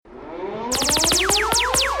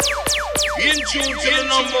tuned to the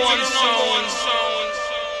number one sound.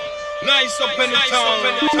 Nice up in the town.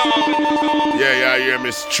 Yeah, hear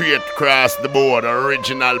me straight across the board.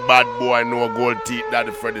 Original bad boy, no gold teeth, that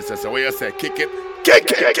the predecessor. What you say? Kick it? Kick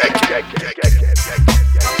it.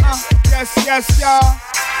 Yes, y'all.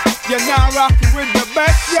 You're now rocking with the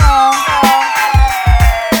best, y'all.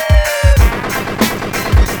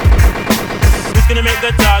 Who's gonna make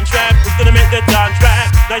the dance track? Who's gonna make the dance track?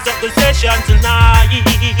 Nice up the session tonight.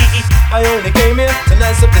 I only came here to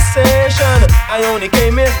nice up the session. I only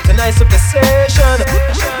came here to nice up the session.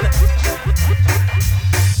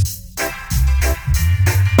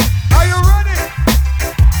 Are you ready?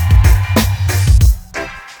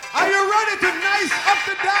 Are you ready to nice up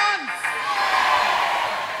the dance?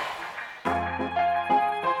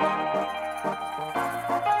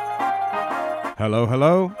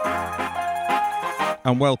 Hello.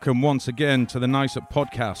 And welcome once again to the Nice Up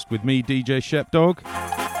Podcast with me, DJ Shepdog.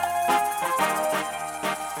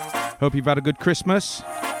 Hope you've had a good Christmas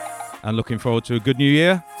and looking forward to a good New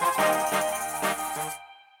Year.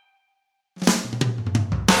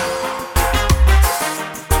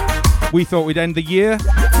 We thought we'd end the year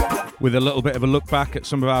with a little bit of a look back at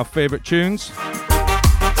some of our favourite tunes.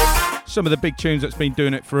 Some of the big tunes that's been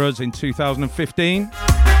doing it for us in 2015.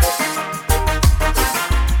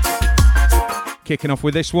 Kicking off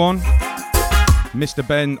with this one, Mr.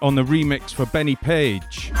 Ben on the remix for Benny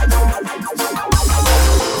Page.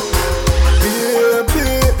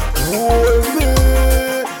 Baby, hold me,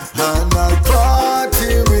 and I'll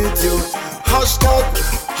party with you. Hashtag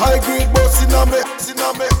high grade boss in a me.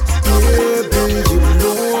 Baby, you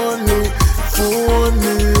lonely, phone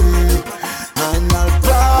me, and I'll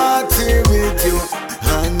party with you,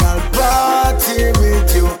 and I'll party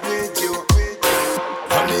with you.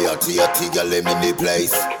 Honey, yachty, girl, I'm in the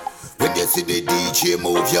place. When you see the DJ,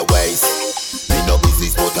 move your waist. Me no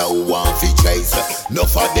business, but I want fi chase.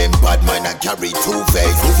 Enough of them bad mind and carry two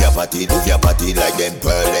face. Move your body like them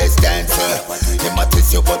pearless dancer. Them a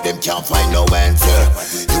test you, but them can't find no answer.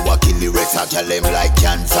 You a kill the rest, I tell them like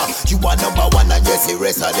cancer. You are number one, and yes, the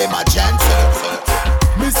rest of them a chancer.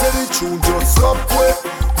 Me say the tune just up quick.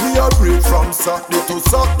 We are real from Saturday to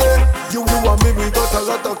Saturday. You and me, we got a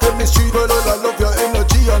lot of chemistry. But I love your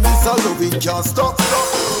energy, and this I love it can't stop.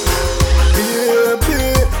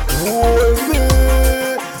 Baby, hold me,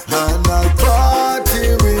 and I'll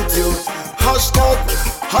party with you. Hashtag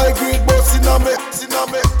high grade boss in a me.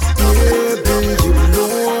 Baby, you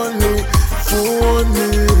lonely, phone me,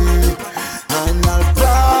 and I'll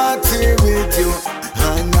party with you,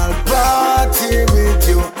 and I'll party with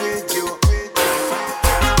you.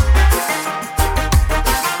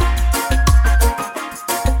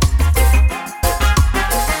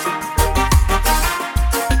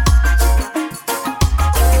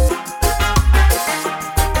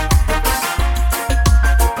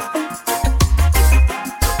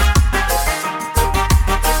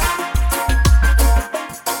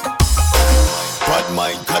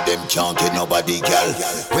 Can't get nobody, girl.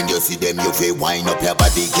 When you see them, you feel wind up your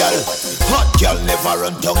body, girl. Hot girl never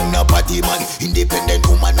run down nobody, man. Independent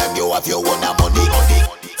woman and you have your own money.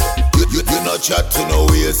 You not chat to no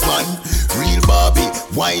waste, man. Real Barbie,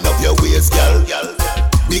 wind up your waist, girl.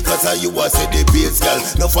 Because of you, I say the base, girl.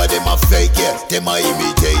 No for them a fake, yeah, them a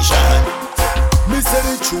imitation. Me say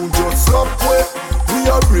the tune just up quick. We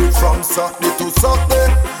are real from Saturday to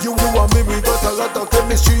Saturday. You and me, we got a lot of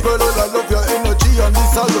chemistry. But I love your energy, and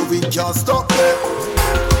this I love it can't stop it.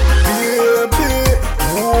 Baby,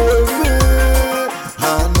 hold me,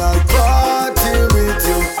 and I'll party with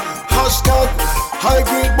you. Hashtag high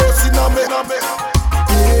grade boss in a me.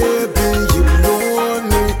 Baby, you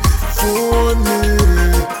lonely, phone me,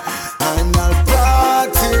 and I'll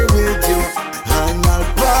party with you, and I'll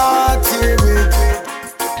party with you.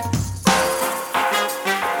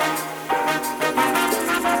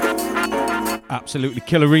 Absolutely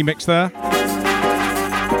killer remix there.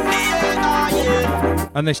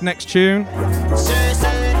 And this next tune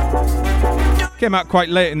came out quite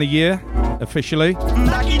late in the year, officially,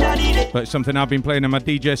 but it's something I've been playing in my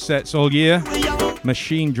DJ sets all year.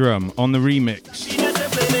 Machine Drum on the remix.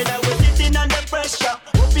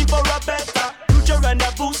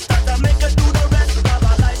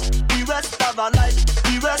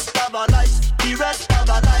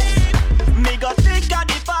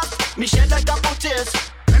 Me shed like a couple tears.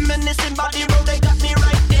 Reminiscing by the road, they got me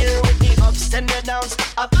right here. With the ups and the downs,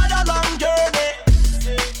 I've had a long journey.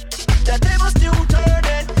 The tables still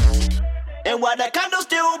turning, and while the candles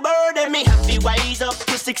still burning, me happy wise up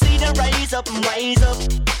to succeed and rise up and rise up.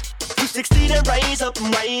 To succeed and rise up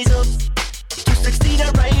and rise up. To 16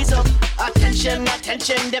 and rise up. Attention,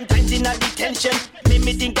 attention, them times in a detention. Made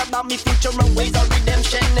me think about me future and ways of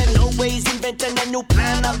redemption. And always inventing a new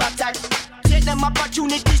plan of attack. Take them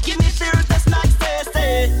opportunities, give me fear to smack.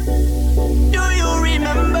 Say, do you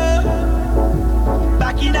remember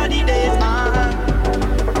back in the days, man,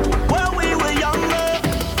 when we were younger?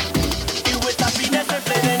 You with happiness and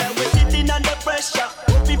playing and we're sitting under pressure,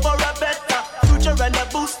 hoping for a better future and a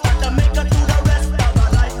boost to make it to the rest of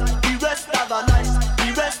our life. The rest of our lives,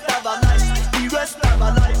 the rest of our lives, the rest of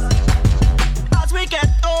our lives. As we get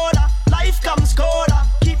older, life comes colder.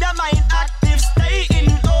 Keep your mind active, stay in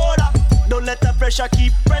order. Don't let the pressure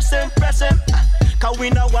keep pressing. Cause we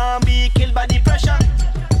no want be killed by depression.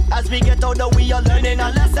 As we get older, we are learning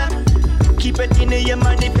a lesson. Keep it in your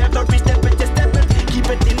mind if every step it is stepping. Keep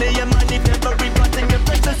it in your mind if every button you're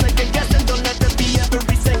pressing. Second guessing, don't let it be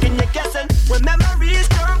every second you're guessing. When memories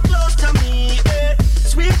come close to me,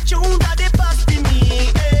 sweet tune that they pass to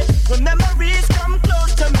me, when memories come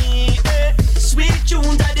close to me, sweet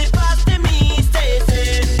tune that they pass to me, say.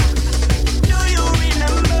 Do you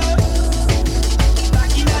remember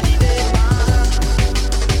back in the day, man,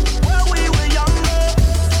 when we were younger?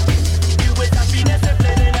 You with happiness and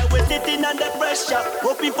playing and we're sitting under pressure,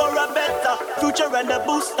 hoping for a better future and a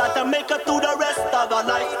booster to make it through the rest of our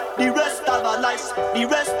life. The rest of our lives, the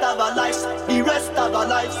rest of our lives, the rest of our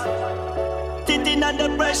lives. Sitting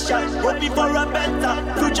under pressure, hoping for a better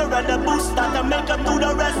future and a booster to make it through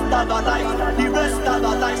the rest of our life. The rest of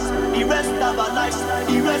our lives, the rest of our lives,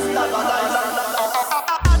 the rest of our lives.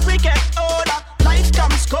 As we get older, life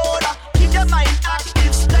comes colder. Keep your mind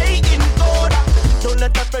active, stay in order. Don't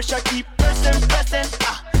let the pressure keep pressing.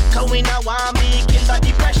 Cause we now want me killed by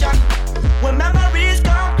depression. When memories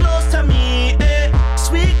come close to me,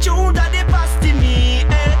 sweet tune that they pass to me,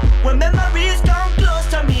 when memories come close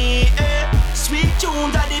to me, sweet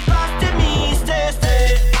tune that they pass to me, say.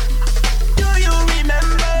 Do you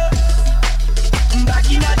remember back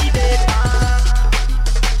in the day,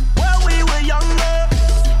 when we were younger?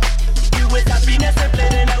 You with happiness and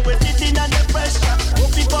playing and we're sitting under pressure,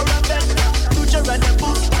 hoping for a better future and a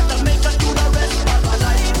boost to make us do the rest of our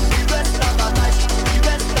life. The rest of our life, the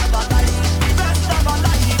rest of our life, the rest of our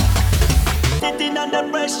life. Sitting under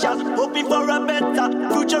pressure, hoping for a better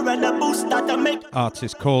future and a boost to make.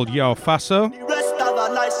 Artist called Yo Faso. The rest of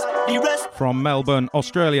our lives, the rest from Melbourne,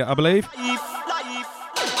 Australia, I believe. life.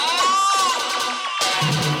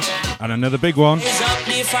 And another big one. Blaze up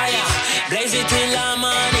the fire, blaze it till the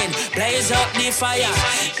morning. Blaze up the fire,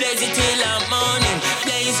 blaze it till the morning.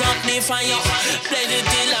 Blaze up the fire, blaze it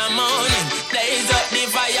till the morning. Blaze up the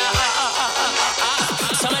fire.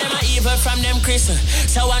 Some of them are evil from them Christian,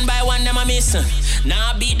 so one by one them are missing.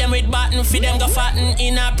 Now I beat them with baton, feed them go fatten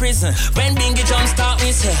in a prison. When Bingy jump start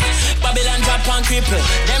me say, Babylon drop and cripple.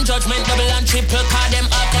 Them judgment double and triple, call them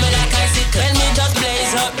up coming like a sickle. When me just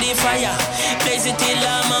blaze up the fire, blaze it till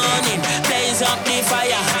the morning. Blaze up the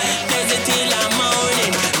fire, blaze it till the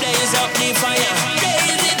morning. Blaze up the fire,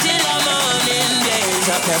 blaze it till the morning. Blaze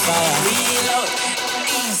up the fire. Reload.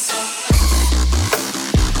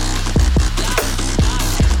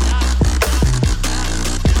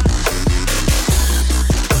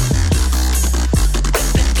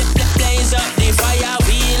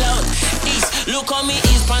 Look on me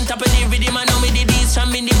east, on top of the rhythm, I know me the deeds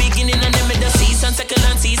from in the beginning and then me the season, second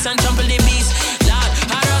and season.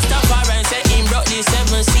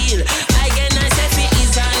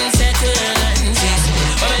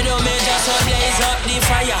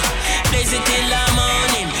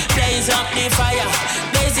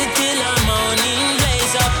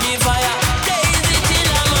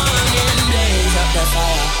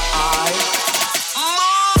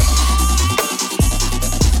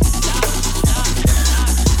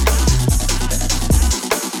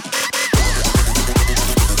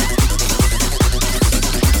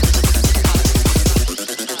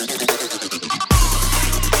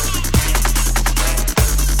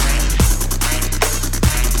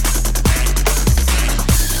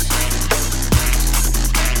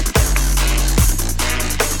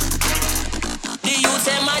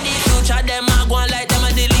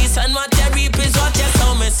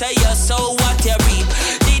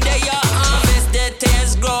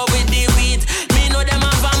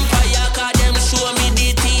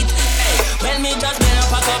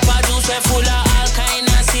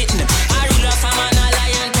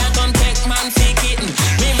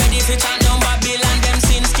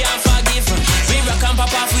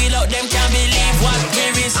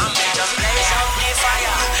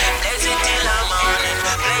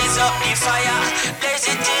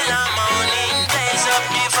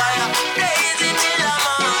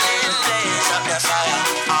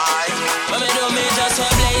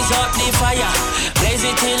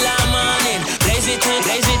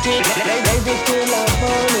 it till the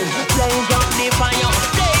morning. Blaze up the fire.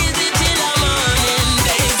 Blaze it till the morning.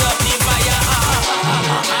 Blaze up the fire.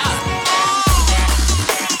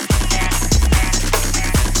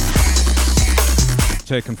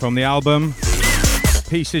 Taken from the album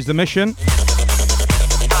Peace is the Mission.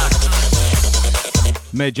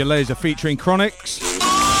 Major Lazer featuring Chronixx.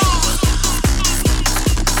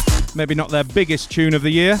 Maybe not their biggest tune of the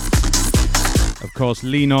year. Of course,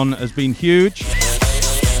 Lean On has been huge.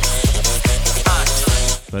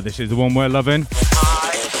 But this is the one we're loving.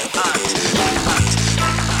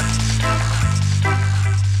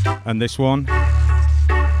 And this one,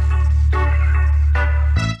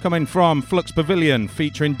 coming from Flux Pavilion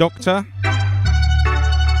featuring Doctor.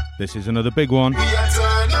 This is another big one.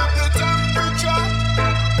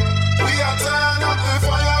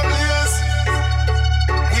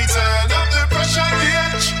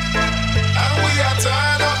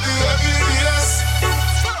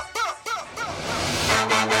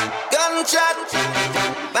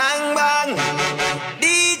 Bang bang,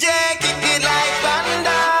 DJ kick it like Van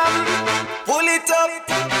Damme. Pull it up,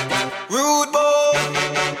 rude boy.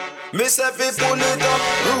 Miss if you pull it up,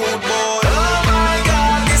 rude boy. Oh my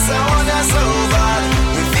God, this sound is so bad.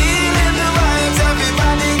 We feeling the vibes,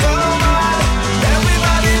 everybody go mad.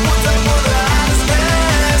 Everybody put up on the hands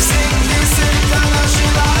there. Sing this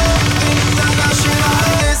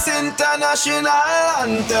international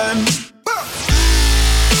anthem.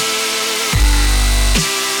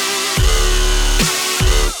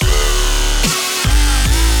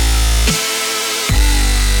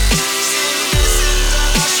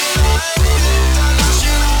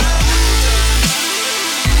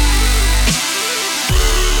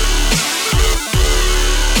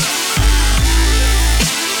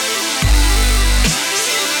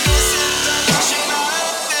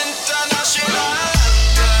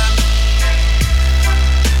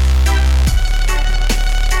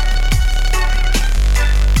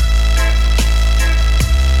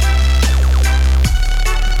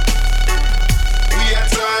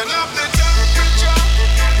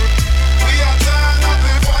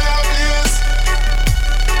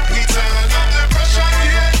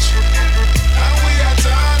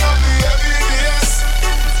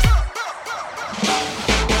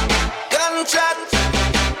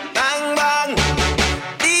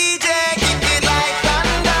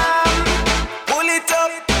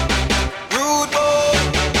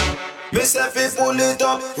 Pull it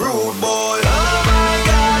up, rude boy. Oh my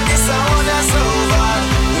God, this sound is so bad.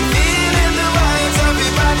 We feeling the vibes,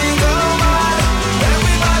 everybody go mad.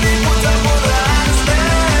 Everybody put up on the hands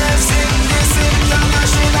there. Sing this international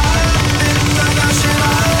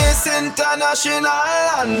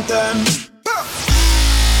anthem.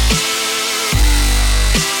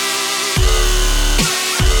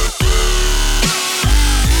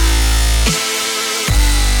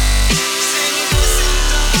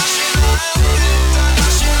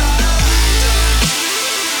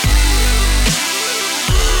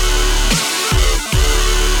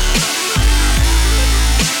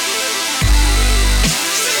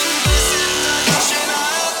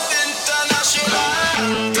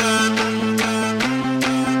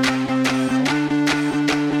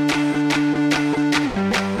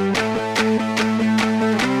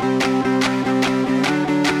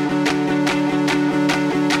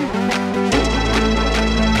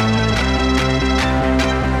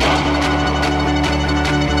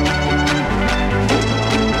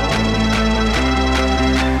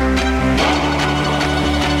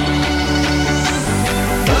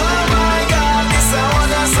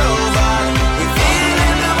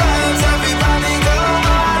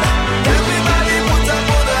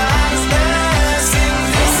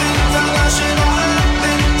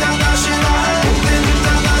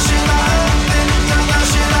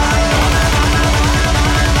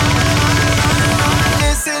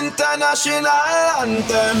 International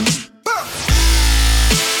anthem.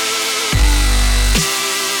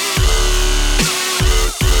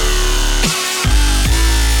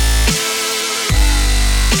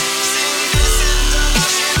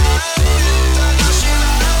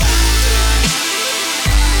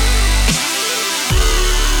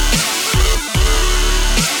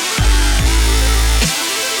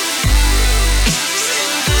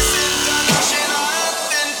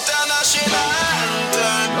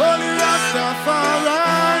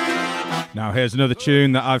 Now here's another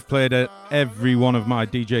tune that I've played at every one of my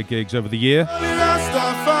DJ gigs over the year.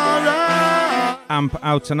 Amp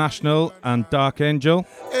Outernational and Dark Angel.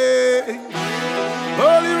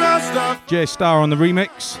 J Star on the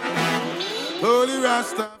remix.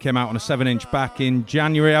 Came out on a 7-inch back in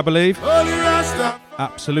January, I believe.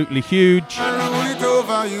 Absolutely huge.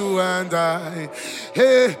 over you and I.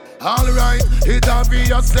 Hey, alright, it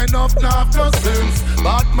obvious enough now no sense.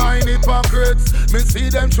 Bad mind hypocrites, me see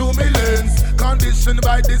them through me lens. Conditioned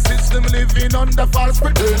by the system, living under false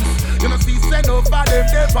pretense. You know see send over them,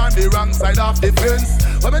 they on the wrong side of the fence.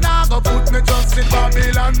 But me nah go put me trust in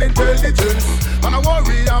Babylon intelligence. And I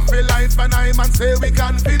worry I feel life and I man say we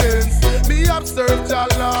confidence. Me observe your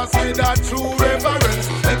laws with a true reverence.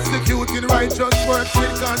 Executing righteous work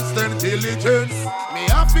with constant diligence. Me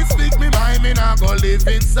have to speak me mind, me nah go live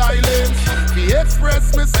in silence. Me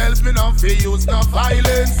express myself, me not fi use no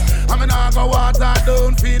violence. I me nah go water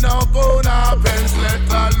down fi no bone or pens. Let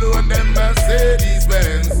alone them Mercedes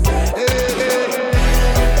Benz. Hey, hey.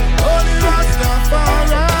 Holy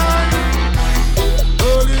Rastafari,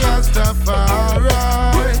 Holy Rastafari,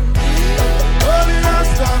 Holy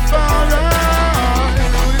Rastafari,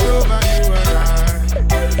 we over you and I.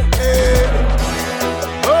 Hey.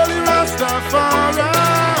 Holy Rastafari,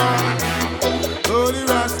 Holy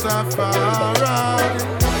Rastafari,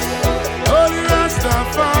 Holy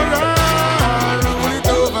Rastafari, we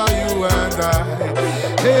over you and I.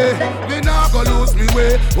 Hey, me nah go lose me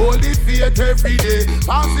way. Hold the faith every day.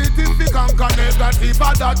 Positive become negative,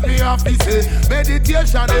 but that me have to say.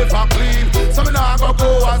 Meditation never clean, so me nah go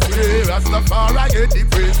astray. Rastafari get the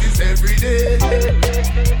praises every day.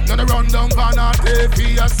 Gonna run down vanity, for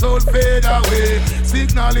your soul fade away.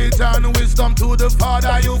 Seek knowledge and wisdom to the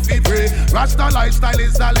Father you fi pray. Rasta lifestyle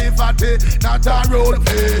is a liberty, not a role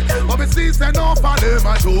play. But me see say no for them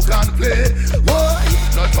a joke and play. Why?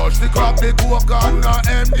 No touch the crop, the coke and no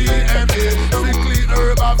MDMA. Strictly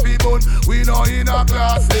herb and fi bun, we know in a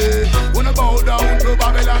class A. When I bow down to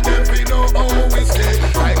Babylon, them fi know how we stay.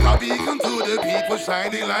 Like a beacon to the people,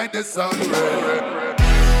 shining like the sun.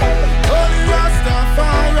 Holy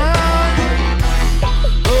Rastafari,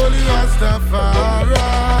 Holy Rastafari,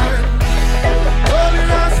 Holy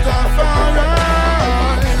Rastafari,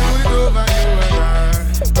 we over you and I.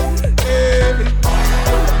 Hey.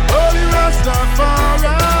 Holy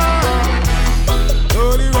Rastafari,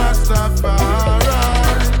 Holy Rastafari,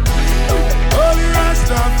 Holy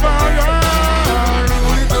Rastafari,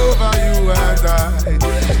 we over you and I.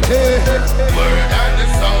 Hey. Word and the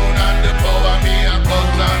sound and the power, me a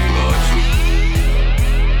cut and go through.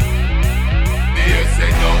 Me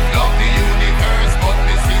say no love the universe, but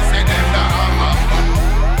me see say them the hammer.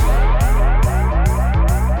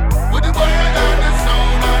 With the word and the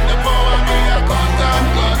sound and the power, me a cut and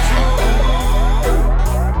go through.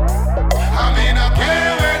 I mean I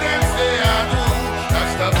care where them say I do.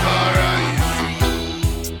 That's the paradise.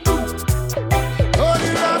 Holy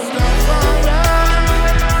Rastafari.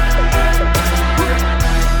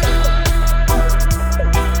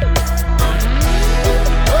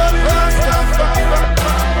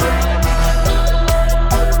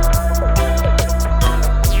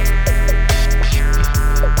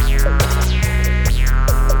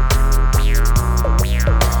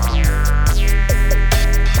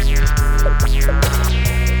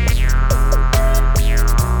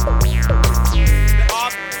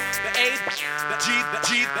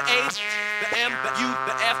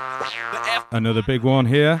 Another big one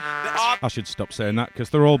here. I should stop saying that because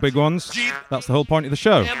they're all big ones. That's the whole point of the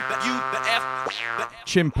show.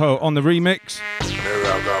 Chimpo on the remix.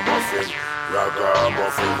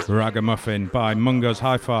 Ragamuffin by Mungo's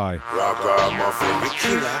Hi-Fi. Ragamuffin, the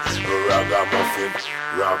killer. Ragamuffin,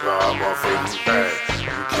 Ragamuffin,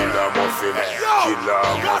 killer muffin, killer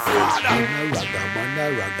muffin.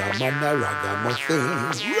 Ragamuffin.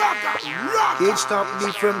 Can't stop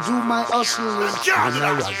me from do my hustling.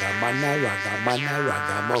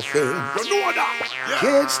 Ragamuffin.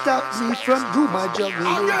 Can't stop me from do my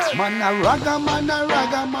juggling.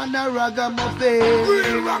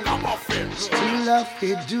 Ragamuffin. Still have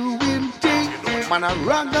to do him thing.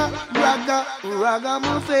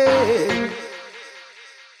 Ragamuffin.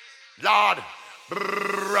 Lord,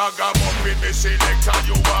 Ragamuffin, me selector,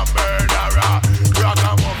 you a murderer.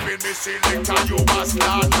 Ragamuffin, me selector, you a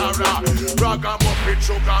slaughterer. Ragamuffin,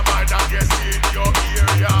 sugar man, I guess in your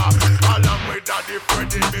area. Along with that, the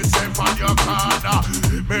Freddy, me say on your corner.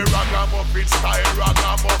 Me Ragamuffin style,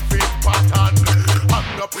 Ragamuffin pattern.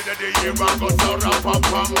 I'm up in the year, I go to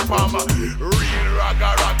rap-a-pam-pam. Real raga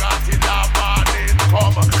till the morning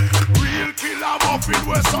come. Real killer muffin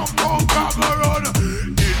where some punk go run.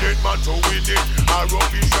 Needed man to win it, a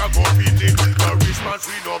rubbish a go win it. No response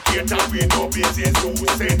we no cater, we no business who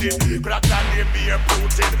send it. Crack that name be a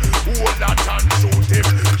Putin, hold that and shoot him.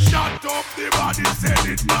 Shut up the body, send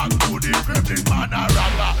it back to the Kremlin. Man a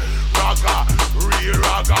raga, real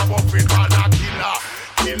raga muffin man a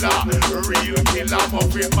killer, real killer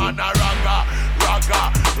muffin man a raga,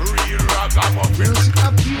 real raga ragamuffin. Music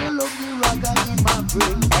appeal of the ragga in my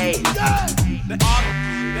brain. Hey, the R,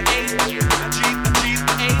 the A, the G, the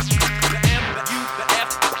H, the M, the U, the F,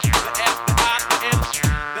 the I, the M,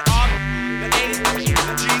 the R, the A, the G,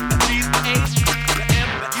 the H, the M,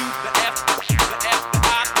 the U, the F, the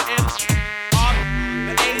I, the M, R,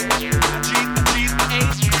 the A, the G, the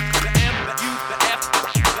H, the M, the U, the F, the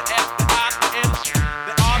I, the M,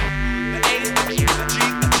 the R, the A, the G,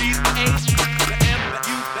 the H, the M, the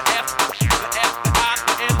U, the F, the I,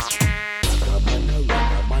 the M,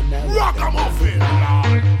 Ragamuffin.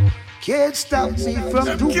 Can't stop me from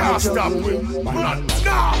doing Can't stop me. Normal.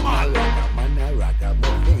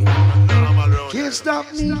 Can't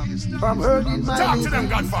stop me from hurting my Talk to living. them,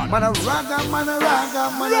 Godfather. Man a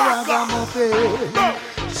ragamuffin.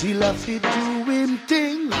 Still have to do him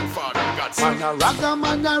thing. Man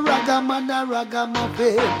a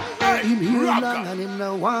ragamuffin. Him here long and him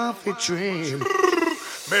no want fi train.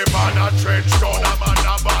 Me man a trench town, a man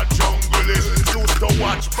a bad junglist. Used to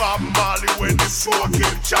watch Bob Marley when the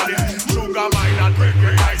smoking challenge. Sugar mine and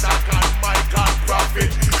reggae Isaac and Michael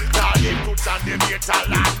Prophet. Darling Toots and the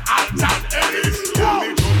Metal and Alton Ellis. When me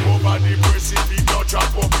jump over the precipice, no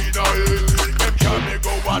drop up in a hill. Them can me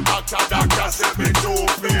go a doctor say me too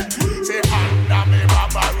fit. Say under me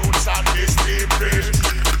mama roots and me steam fish.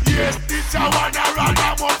 Yes, this a one a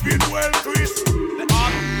ragamuffin well twist. the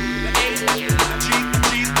R, the A, the G, the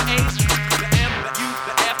H, the M, the U,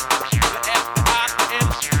 the F, the I, the M,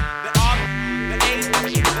 the R, the A, the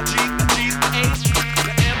G, the H,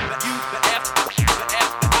 the M, the U, the F,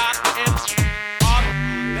 the I, the M, R,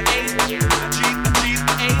 the A, the G, the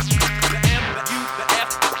H, the M, the U, the F,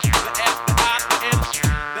 the I, the M,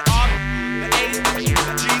 the R, the A, the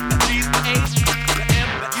G, the H, the M,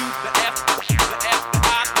 the U, the F, the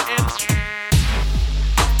I, the M.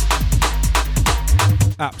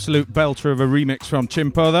 Absolute belter of a remix from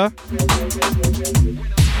Chimpo there.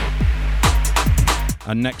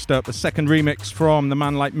 And next up, the second remix from the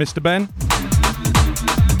man like Mr. Ben.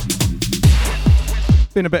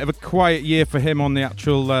 Been a bit of a quiet year for him on the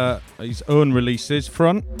actual his own releases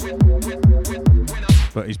front,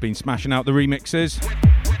 but he's been smashing out the remixes.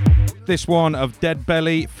 This one of Dead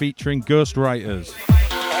Belly featuring Ghostwriters.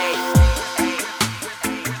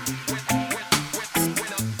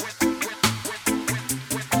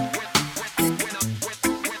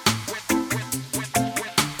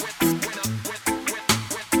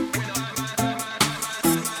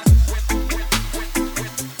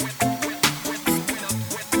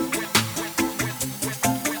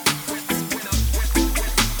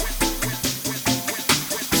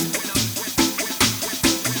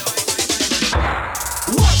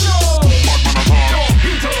 Watch out!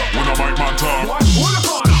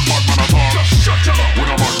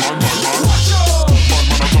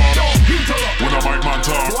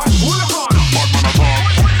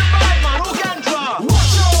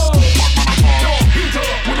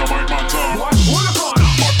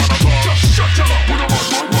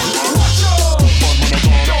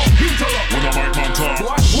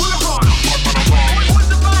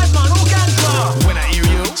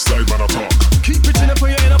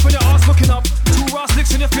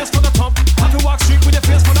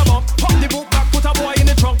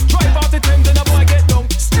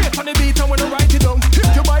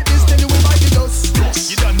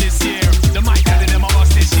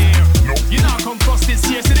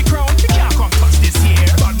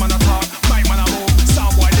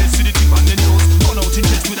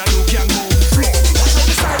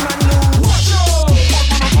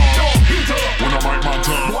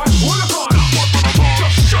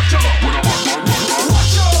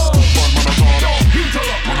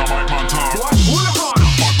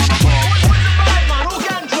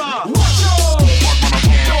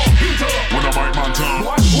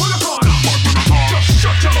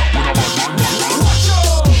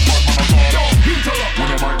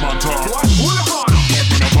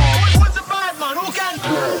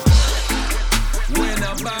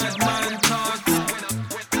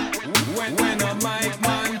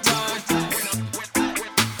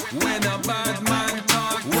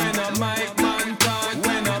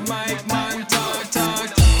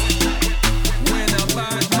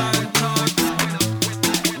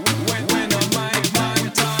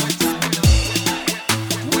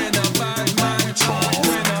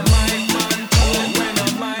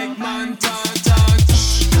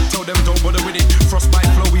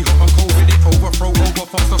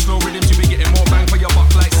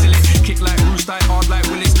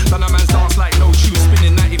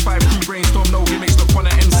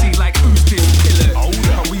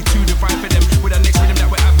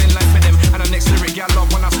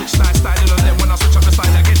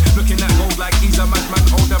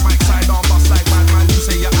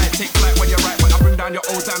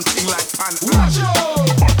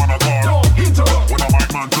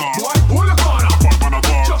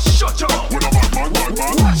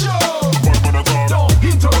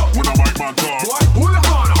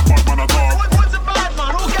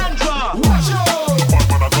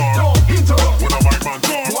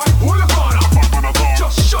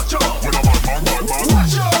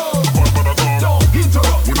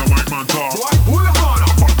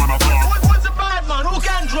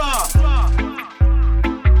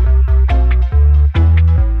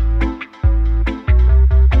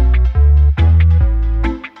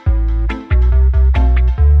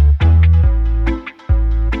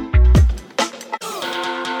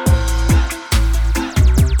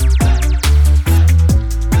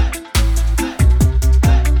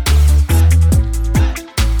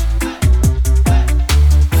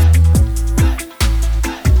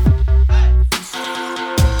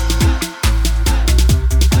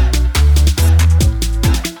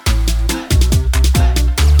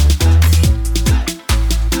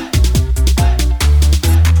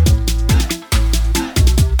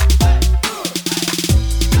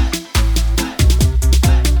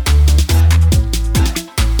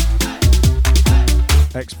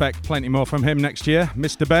 expect plenty more from him next year.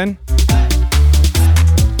 Mr. Ben.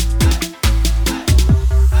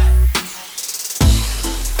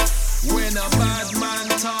 When a bad man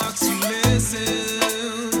talks, you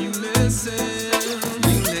listen, you listen,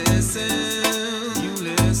 you listen, you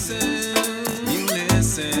listen, you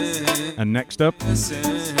listen. And next up,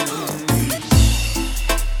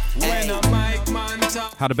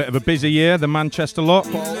 had a bit of a busy year, the Manchester lot.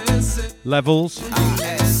 Levels.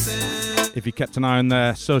 If you kept an eye on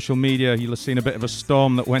their social media, you'll have seen a bit of a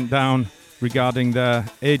storm that went down regarding their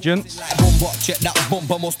agents.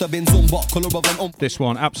 This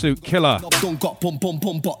one, absolute killer.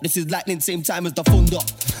 This is lightning, same time as the thunder.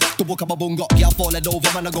 Double cup of bunga, yeah, falling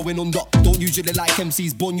over, man, I'm going under. Don't usually like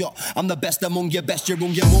MCs, bunya. I'm the best among your best, you're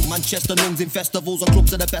on your mum. Manchester lungs in festivals and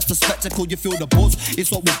clubs are the best of spectacle, you feel the buzz.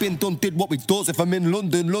 It's what we've been done, did what we does. If I'm in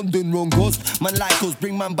London, London wrong goes. Man like us,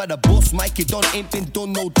 bring man by the bus. Mikey Don ain't been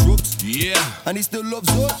done no drugs. Yeah. And he still loves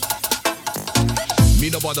us. Me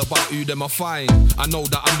no bother about who them are fine. I know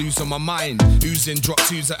that I'm losing my mind. Oozing drop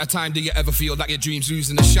twos at a time. Do you ever feel like your dreams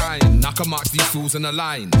losing the shine? I can mark these fools in a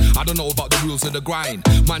line. I don't know about the rules of the grind.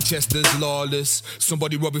 Manchester's lawless.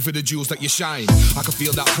 Somebody robbing for the jewels that you shine. I can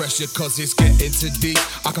feel that pressure cause it's getting too deep.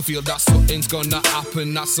 I can feel that something's gonna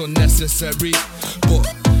happen that's unnecessary.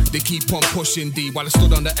 But they keep on pushing D while I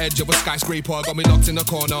stood on the edge of a skyscraper. Got me locked in the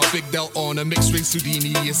corner. Big Del on a mixed ring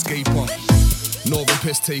Houdini escaper. Northern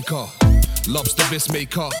piss taker. Lobster bisque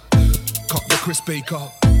maker, cock the crisp baker.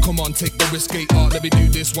 Come on, take the risk, skater. Let me do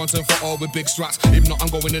this once and for all with big straps. If not, I'm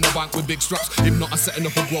going in the bank with big straps. If not, I'm setting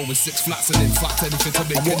up a grow with 6 flats. And in fact, anything to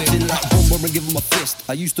make it in. Like Bomber and give him a fist.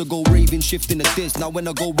 I used to go raving, shifting the diz. Now when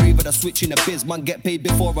I go raving, I switch in the biz. Man, get paid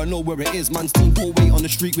before I know where it is. Man's team pull weight on the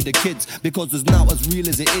street with the kids. Because it's now as real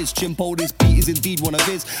as it is. Chimpo, this beat is indeed one of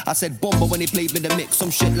his. I said Bomber when he played with the mix. Some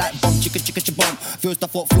shit like bum, chicka, chicka, chibum. First I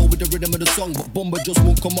thought flow with the rhythm of the song. But Bomber just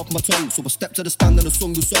won't come off my tongue. So I stepped to the stand and I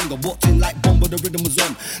sung the song. I walked in like Bomber, the rhythm was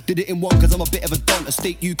on. Did it in one cause I'm a bit of a don. A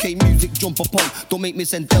state UK music jump upon. Don't make me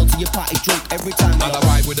send Del to your party drunk every time I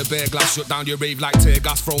ride with a bear glass, shut down your rave like tear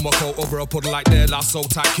gas. Throw my coat over a puddle like their last. So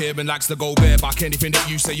tight, Kieran likes to go bareback. Anything that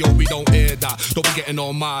you say, yo, we don't hear that. Don't be getting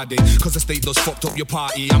all mardy, cause the state does fucked up your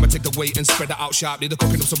party. I'ma take the weight and spread it out sharply. The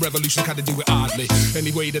cooking up some revolution, kinda do it hardly.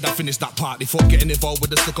 Anyway that I finish that party, fuck getting involved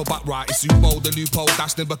with the stickle back right. It's Subo, the loophole,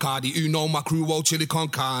 dashed in Bacardi. Uno, my crew, oh, chili con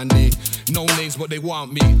carne. No names, but they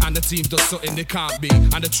want me. And the team does something they can't be.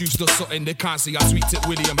 And the truth does something they can't see. I sweet it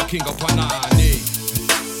Willie, I'm a king of Panani.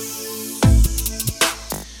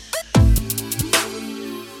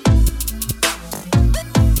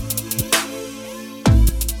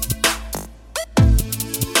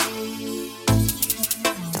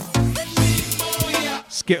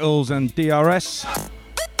 Skittles and DRS.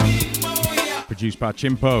 Produced by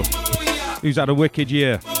Chimpo, who's had a wicked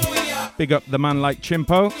year. Big up the man like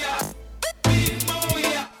Chimpo.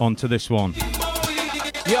 On to this one.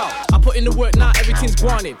 Yo, I put in the work now, everything's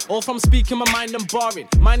grinding. All from speaking my mind and barring.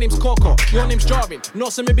 My name's Coco, your name's Jarvin. Know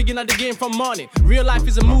some me begin at the game from morning. Real life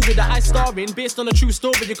is a movie that I star in. Based on a true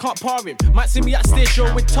story, you can't par him. Might see me at stage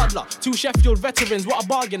show with toddler. 2 Sheffield veterans, what a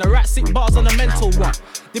bargain. A rat 6 bars on a mental one.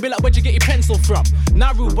 They be like, where'd you get your pencil from?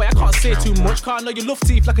 Nah, rude boy, I can't say too much. Can't know you love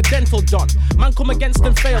teeth like a dental don. Man come against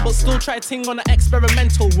and fail, but still try ting on an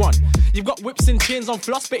experimental one. You've got whips and chains on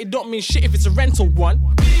floss, but it don't mean shit if it's a rental one.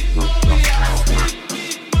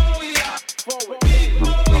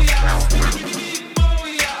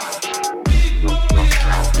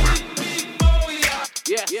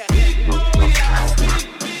 Yeah.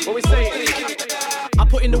 What we saying? I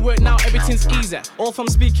put in the work now, everything's easy. All from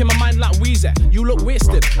speaking my mind like Weezer. You look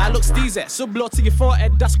wasted, I look steezy. Sub-blow to your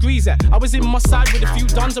forehead, that's greasy. I was in my side with a few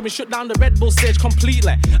dons and we shut down the Red Bull stage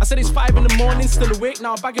completely. I said it's 5 in the morning, still awake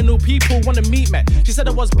now, bagging new people wanna meet me. She said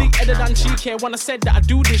I was big-headed and cheeky when I said that I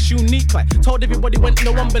do this uniquely. Told everybody when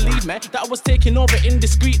no one believed me, that I was taking over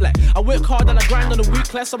indiscreetly. I work hard and I grind on the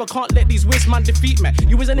weekly, so I can't let these waste man defeat me.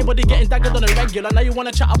 You was anybody getting daggered on a regular, now you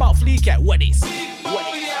wanna chat about Fleek, what is?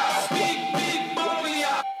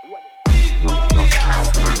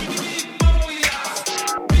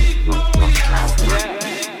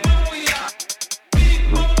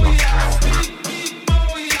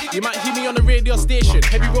 You might hear me on the radio station,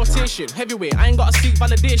 heavy rotation, heavyweight, I ain't gotta seek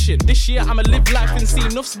validation. This year I'ma live life and see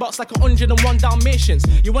enough spots like 101 Dalmatians.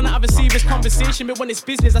 You wanna have a serious conversation, but when it's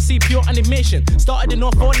business I see pure animation. Started in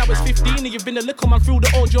 04, now it's 15 and you've been a little man through the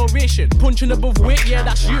whole duration. Punching above weight, yeah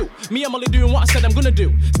that's you. Me, I'm only doing what I said I'm gonna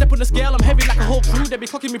do. Step on the scale, I'm heavy like a whole crew. They be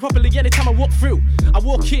clocking me properly every time I walk through. I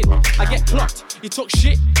walk in, I get clocked. You talk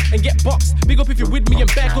shit and get boxed. Big up if you're with me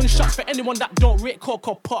and bear gunshots for anyone that don't rate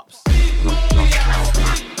Coco Pops.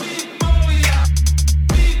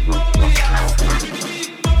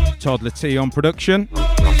 Toddler T on production.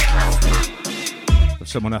 Of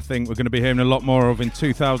someone I think we're going to be hearing a lot more of in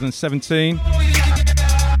 2017.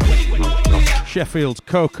 Sheffield's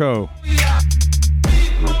Coco.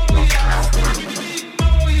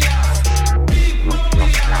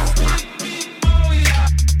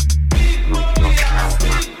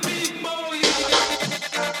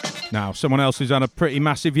 Now, someone else who's had a pretty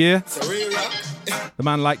massive year. The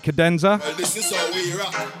man like Cadenza.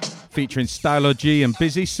 Featuring Stylo G and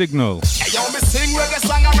Busy Signal. Hey, yo, me sing reggae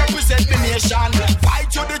song and represent the nation. Fight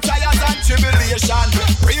to the trials and tribulation.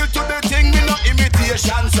 Real to the thing, me no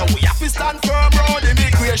imitation. So we have to stand firm round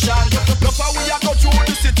immigration. Look how we are go through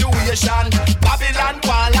the situation. Babylon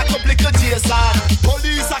wall like a blicker Jason.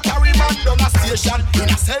 Police are carry man down a station. In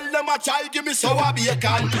a cell them a try give me sour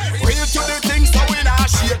bacon. Real to the thing, so we not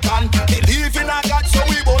shaken. Believe in a God, so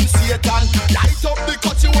we won't Satan. Light up the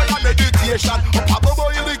country while a meditation. Up above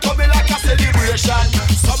boy, we come like a celebration.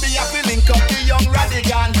 So me have to link up the young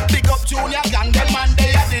Radigan. Big up Junior Gang, them man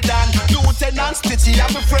they are the Dan. Lieutenant Stitchy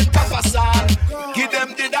and my friend Papa San. Give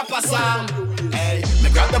them the Dapper San. Hey,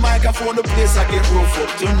 me grab the microphone, the place I get rough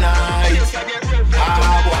up tonight.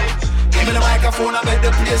 Ah boy, give me the microphone, I make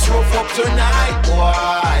the place rough up tonight.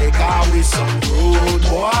 Boy, cause we some rude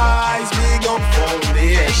boys. Big up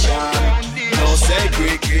foundation. No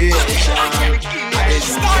segregation.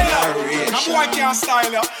 I boy can't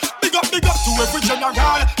style ya. Big up to every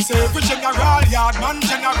general. Say every general, Yardman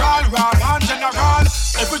general, Ragan general.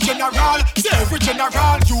 Every general, say every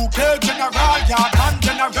general. UK general, Yardman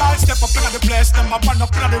general. Step up in the place, them up and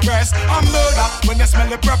up in the rest. I'm murder when they smell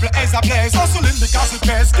the purple as a blaze. Hustling because it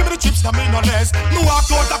pays. Give me the chips, now me no less. No walk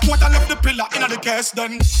out a quote and left the pillar in the case.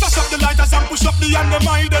 Then flash up the lighters and push up the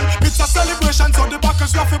undermine. It's a celebration, so the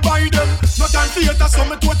backers have to buy them. No time theater, so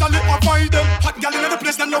me totally avoid them. Hot gal in the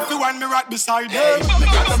place, then love to wind me right beside them. Me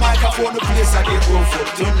got the microphone, the place I get rough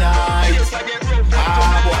up tonight.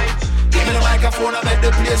 Ah boy, give me the microphone, I make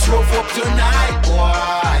the place rough up tonight.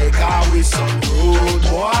 Boy, cause we some rude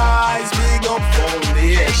boys. Big up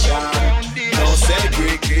foundation. No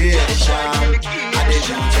segregation. And the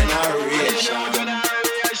young generation.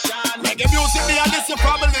 Reggae music, me and this is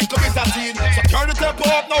from a little bit of teen. So turn the tempo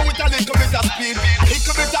up now with a little bit of speed. A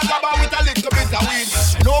little bit of grabber with a little bit of weed.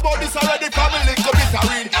 Know about this already from a little bit of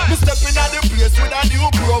read. Me stepping at the place with a new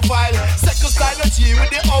profile. Second style of G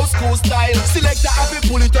with the old school style. Selector happy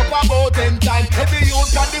pull it up about 10 times. Every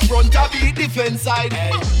youth on the front of the defense side.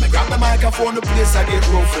 Hey, me grab the microphone, the place I get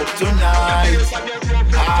rough up tonight.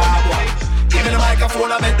 Ah boy, give me the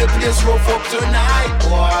microphone, I make the place rough up tonight.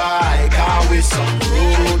 Boy, cause we some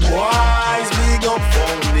rude boys. Big up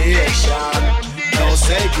foundation. No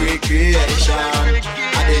segregation.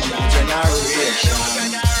 And the young generation.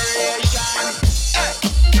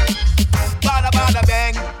 Bada bada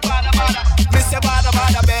bang. Mr. Bada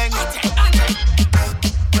bada bang.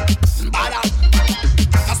 Bada.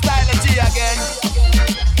 A style of G again.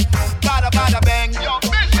 Bada bada bang.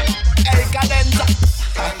 Hey, Cadenza.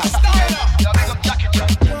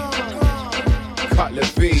 Cutler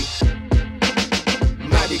B,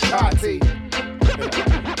 Maddie Carty,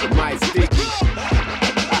 my sticky.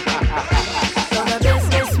 So the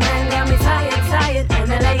businessman got me tired, and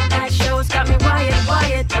the late night shows got me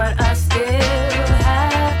wired, but I still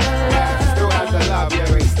have the love.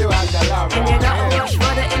 Yeah, we still have the love. And you don't rush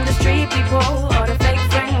for the industry people, or the fake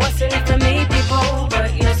friend, what's in it for me people,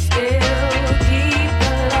 but you still keep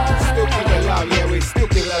the love. Still keep the love, yeah, we still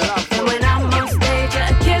keep the love. And when I'm on stage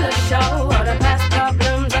at a killer show, all the past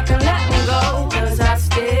problems I can let them go, cause I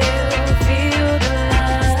still feel the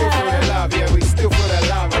love. Still feel the love, yeah, we still feel the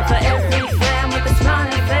love. And for every fan with a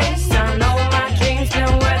smiling face, I know my dreams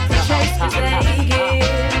been worth the chase, cause they give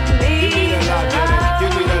me the love.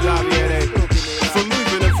 Give me the love, yeah, they. From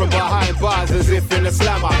moving them from behind bars as if in a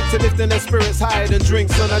slammer, to lifting their spirits higher than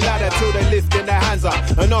drinks on a ladder, till they lifting their hands up.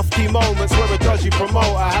 And off-key moments where a dodgy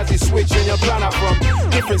promoter has you switching your plan up from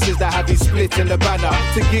differences that have you split in the banner,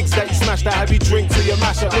 to gigs that you smash that have you drink till you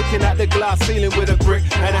mash up. Looking at the glass ceiling with a brick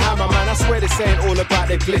and a hammer, man, I swear this ain't all about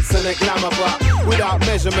the glitz and the glamour, but without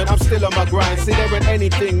measurement I'm still on my grind. See, there ain't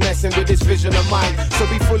anything messing with this vision of mine, so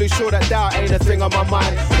be fully sure that doubt ain't a thing on my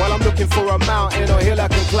mind, while I'm looking for a mountain or hill I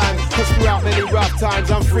can climb, cause throughout many rough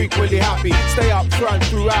times I'm frequently happy. Stay up front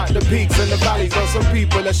throughout the peaks and the valleys, though some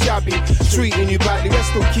people are shabby, treating you badly, we're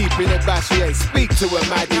still keeping it bashy. Hey, speak to it,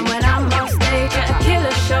 Maddie. And when I'm on stage at a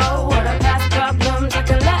killer show, all the past problems I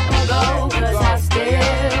can let them go, cause I still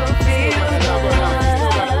feel the love.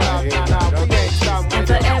 And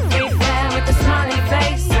for every fan with a smiling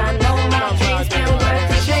face, I know my dreams been worth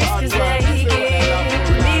the chase, cause they give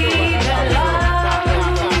me the love.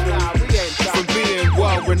 From being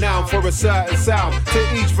world renowned for for a certain sound.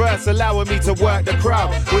 To each verse allowing me to work the crowd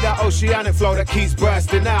with that oceanic flow that keeps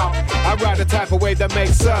bursting out. I ride the type of wave that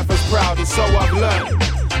makes surfers proud, and so I've learned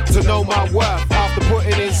to know my worth after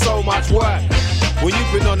putting in so much work. When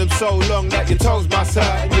you've been on them so long that your toes must hurt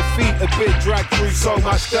and your feet a bit dragged through so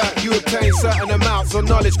much dirt, you obtain certain amounts of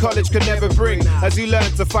knowledge college can never bring, as you learn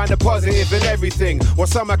to find the positive in everything. While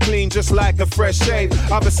some are clean just like a fresh shave,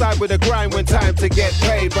 other side with a grind when time to get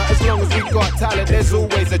paid. But as long as we got talent, there's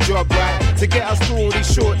always a job, right? To get us through all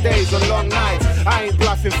these short days and long nights. I ain't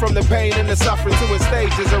bluffing from the pain and the suffering to a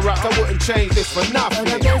stage is erupt. I wouldn't change this for nothing.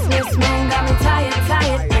 Well, the businessmen got me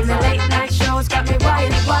tired, and the late night shows got me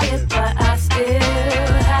wired, but I still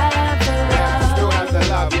have the love. Still have the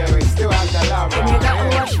love, yeah, we still have the love. And you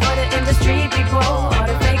gotta watch for the industry people, or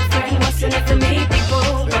the fake friend, what's in it for me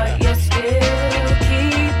people, but you still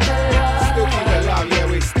keep the love. Still keep the love, yeah,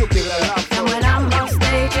 we still keep the love. And when I'm on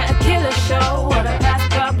stage at a killer show, all the past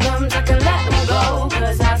problems I can let them go,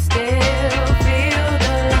 cause I still feel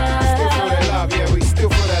the love. Still feel the love, yeah, we still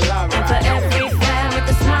feel the love. And for every fan with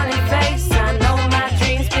a smiling face, I know my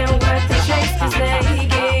dreams been worth the chase, cause they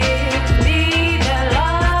give me the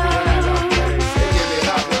love.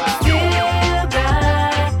 Still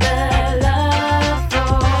got the love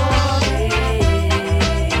for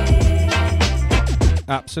me.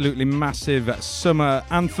 Absolutely massive summer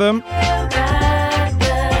anthem.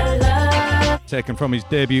 Taken from his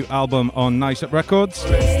debut album on Nice Up Records.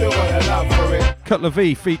 Still got the love for it. Cutler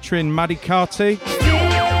V featuring Maddie Carty.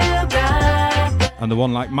 And the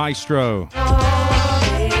one like Maestro.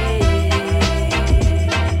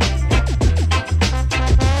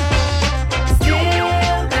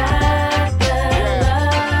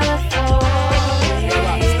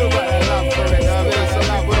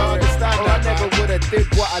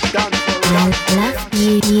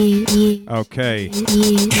 Okay.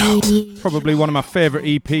 Probably one of my favourite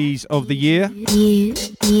EPs of the year.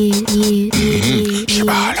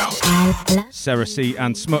 Sarah C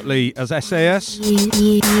and Smutley as SAS.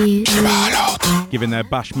 Giving their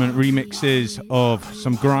bashment remixes of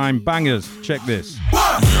some grime bangers. Check this.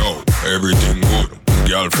 Yo, everything good.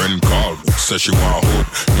 Girlfriend called, says she want hood.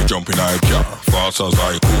 Me jump in her car, fast as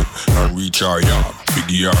I could, and reach her yard. Big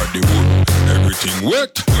yard the wood, everything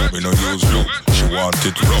wet. Me no use look. She want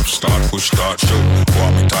it rough, start push, start show.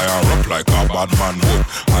 Want me tie her up like a bad man would,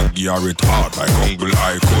 and gear it hard like uncle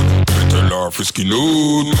I could. Me tell her frisky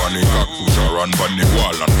nude, money cock, push her on the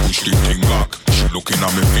wall and push the thing back. She looking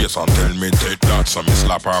at me face and tell me take that, so me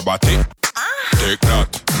slap her body. Take that.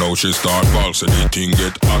 Now she start ball, so the thing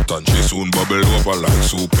get hot, and she soon bubble over like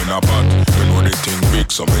soup in a pot. You know the thing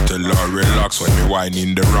big, so me tell her relax when me whine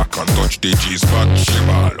in the rock and touch the G-spot. She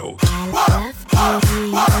ball out.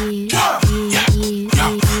 Yeah,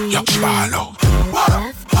 she ball out.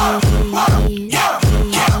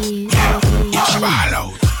 Yeah, she ball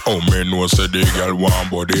out. Oh, me know say the girl want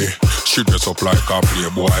body. She dress up like a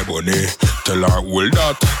playboy bunny. Tell her will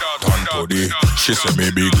that, tan body. She say me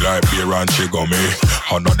big like beer and she go me.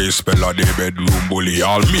 Under the spell of the bedroom bully.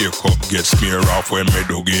 All makeup get smear off when me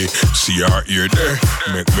doggy. See her ear there,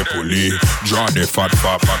 make me pulley. Draw the fat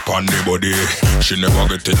on the body. She never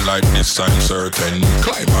get it like this, I'm certain.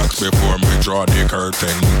 Climax before me draw the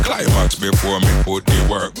curtain. Climax before me put the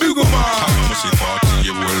work. Big man, I'm a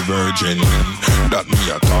 40-year-old virgin. That me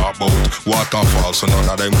a talk about. Waterfall, so none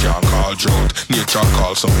of them can call drought. Nature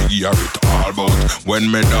call, so me hear it all about.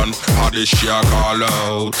 When me done, how this shit call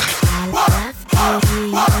out.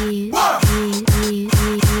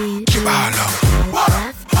 She ball out.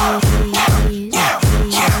 Yeah.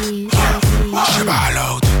 She ball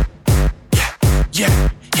out.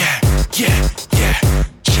 Yeah.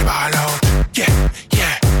 She ball out.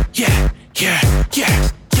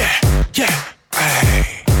 Yeah.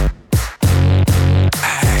 Hey.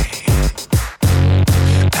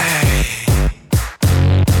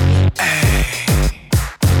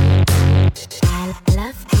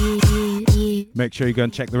 Make sure you go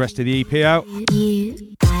and check the rest of the EP out.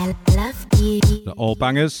 They're all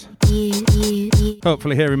bangers.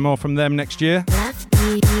 Hopefully hearing more from them next year.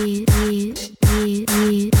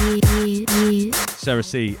 Sarah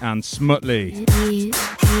C and Smutley.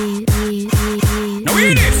 Now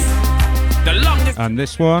hear this. The longest And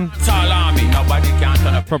this one,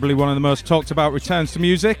 probably one of the most talked about returns to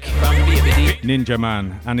music. Ninja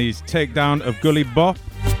Man and his takedown of Gully Bop.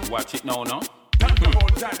 Watch it now, no?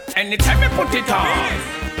 Anytime you put it on,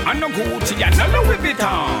 I no Gucci and no Louis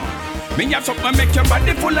Vuitton. Me have something make your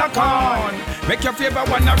body full of corn. Make your favorite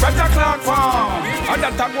one a Roger Clark farm. I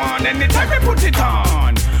that a one anytime you put it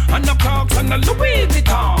on. And no Clarks and no Louis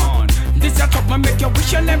Vuitton. This a something make you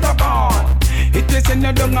wish you never born. It they send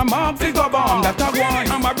you down a mark, figure bomb. That a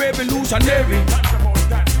one, I'm a revolutionary.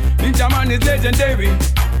 Ninja man is legendary.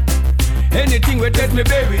 Anything with test me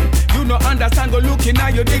berry. You no understand, go looking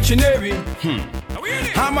at your dictionary.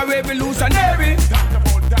 I'm a revolutionary.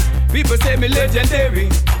 People say me legendary.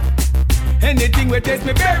 Anything with test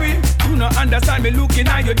me berry. You no understand, me looking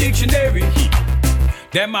at your dictionary.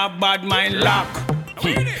 Them a bad mind lock.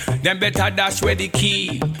 Them better dash where the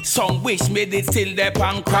key. Some wish me they still there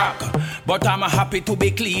pan crack. But I'm happy to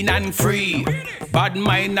be clean and free. Bad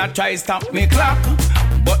mind not try stop me clock.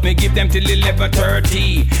 But me give them till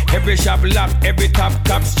 11:30. Every shop lock, every top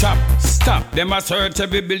cops chop. Stop, them a search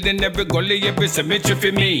every building, every gully, every cemetery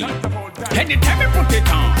for me. Anytime me put it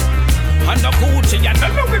on, and no Gucci and no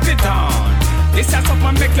Louis Vuitton. This is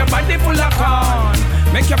something make your body full of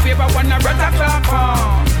corn. Make your favorite one a brother clock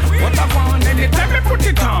on. What I want anytime me put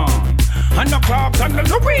it on, and no Crocs and no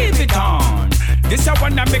Louis Vuitton. This is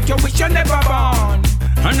one that make you wish you never born.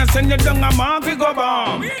 And I send you down a mark, we go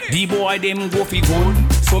bomb. The boy them go fi gold,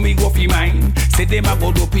 so me go fi mine. Say them a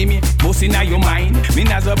go dope me, most inna your mind. Me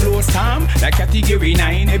as a blow storm, like category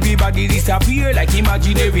 9. Everybody disappear like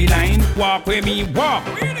imaginary line. Walk where me walk,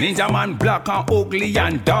 Ninja man black and ugly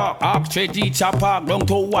and dark. Up straight each a park, down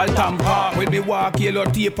to Walton Park. When me walk, yellow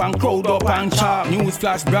tape and crowd up and chalk. News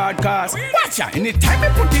flash broadcast, watch ya, anytime me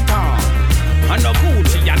put it on. And no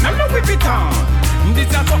Gucci and no Louis Vuitton. This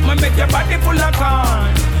is something make your body full of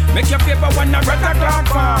corn. Make your favorite one a rat clock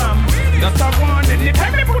farm. That's a one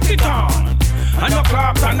anytime me put it on. And no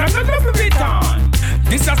Crocs and no Louis Vuitton.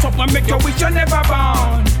 This is something make you wish you never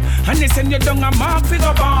born. And they send you down a mark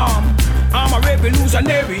figure bomb. I'm a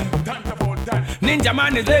revolutionary. Ninja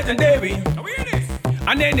man is legendary.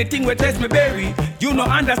 And anything with test me berry. You no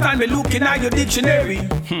understand me looking at your dictionary.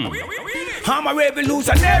 I'm a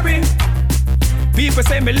revolutionary. People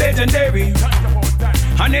say me legendary.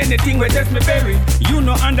 And anything with test me berry. You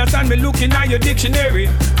no understand me looking at your dictionary.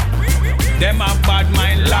 Them a bad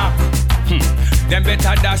mind lock. Them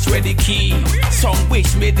better dash where the key. Some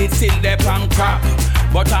wish me they still there pan crack.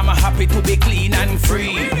 But I'm happy to be clean and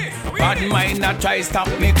free. Bad mind not try stop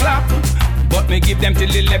me clock. But me give them till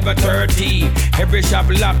 11:30. Every shop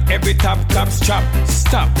lock, every top cops chop.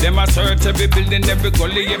 Stop, them a search every building, every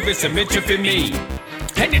gully, every cemetery for me.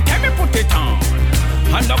 Anytime me put it on,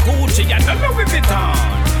 and no Gucci and no Louis Vuitton.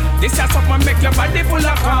 This is something make your body full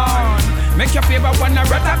of corn. Make your favorite one a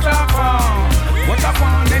rat clock on. What I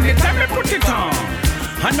want anytime me put it on,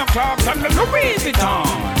 and no Crocs and no Louis Vuitton.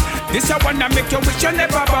 This is one that make you wish you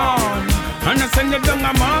never born. And I send you down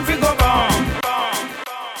a man fi go bomb.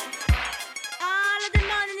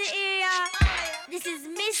 This is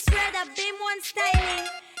Miss Red of Beam One Styling,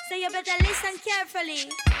 so you better listen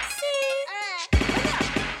carefully. See?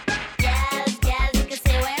 Yes, yes, you can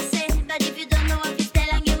say what I say, but if you don't know what you tell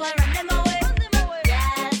and you will run them away.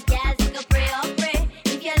 Yes, yes, you can pray or pray.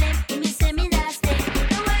 If you're lame, you may say me that stay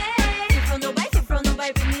away. If from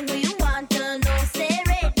nobody, bring me who you want to know. Say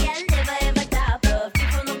red, girl, never ever top off.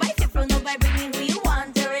 If from nobody, bring me who you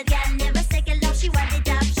want to. Red girl never second love, she want the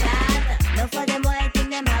top shot. No for them, boy, I think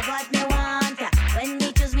them have what me want. When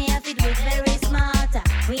me choose me, I fit with very smart.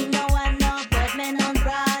 We know one no but men on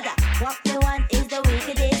brother. What they want is the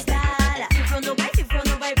wickedest style. If from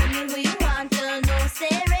nobody, bring me who you want to know.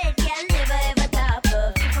 Say red, girl, never ever top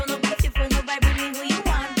off. If from nobody, bring me who you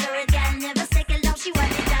want to. Red girl never second love, she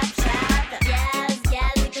want the top shot. Yes,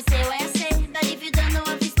 yes, you can say what I say, but if you don't know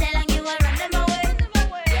what you tell and you will run them away.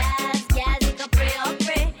 Yes, yes, you can pray or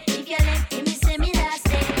pray. If you're lame, you may say me that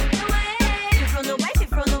stay away. If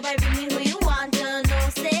from nobody, bring me who you want to know.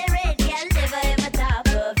 Say red, girl, never ever top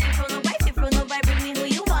off. If from nobody, bring me who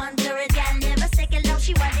you want to. Red girl never second love,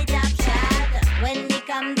 she want the top shot. When they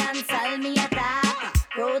come dance, all me attack.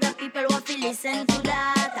 Crowd of people want to listen to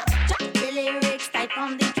that. Drop the lyrics, type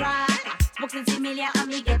on the track. Smokes and similar, and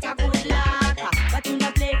me get a good luck. But in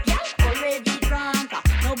the play, yeah, already drunk.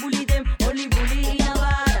 No bully them, only bully in a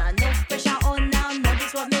bar. No pressure on now, no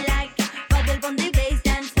this what me like. Paddle on the bass,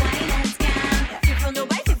 dance, wine and skank. If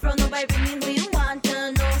from nobody, bring me who you want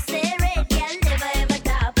to know. Say red, girl, never ever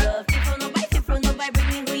top off. If from nobody, bring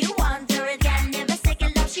me who you want to. Red girl never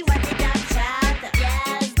second love, she want the top shot.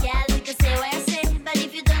 Yes, yes, you can say what I say, but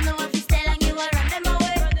if you don't know what you tell and you will run them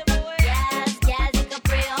away. Yes, yes, you can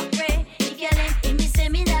pray or pray. If you're lame, you may say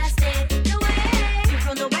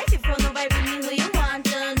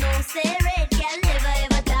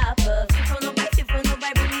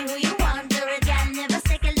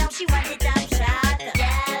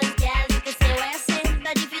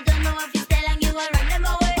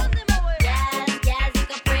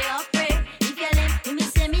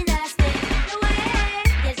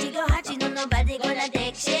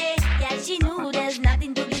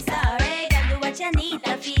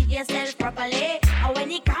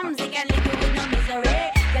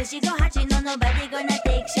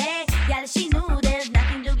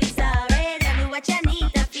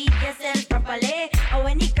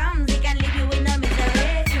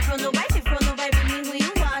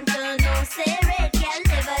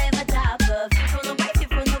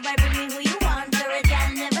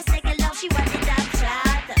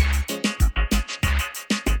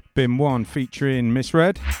Bin 1 featuring Miss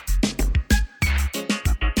Red.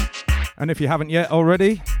 And if you haven't yet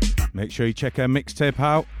already, make sure you check her mixtape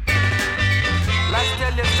out. Let's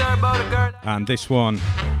tell you, sir, about a girl. And this one,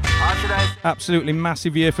 absolutely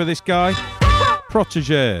massive year for this guy,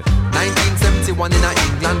 Protégé. 1971 in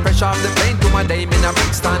England, fresh off the plane to my dame in a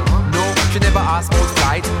Brixton. No, she never asked about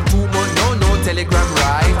flight. 2 months, no telegram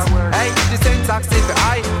right. Hey, this ain't taxi for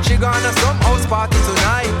I. She gonna some house party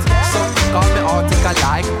tonight. So call me article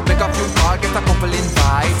like, make a few calls, get a couple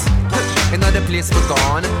invites. Another place we're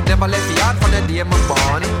gone. Never left the yard from the day I'm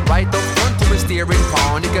born. Right up front to a steering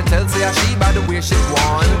pound. You can tell say she by the way she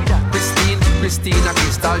won. Christina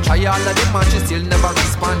Crystal. Try all of them and she still never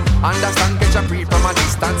respond. Understand, catch a breathe from a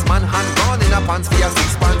distance. Man hand gone in a pants for your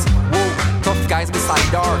 6 pants. Whoa, tough guys beside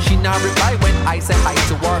her. She now reply when I say hi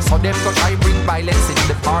to her. So them go try bring violence in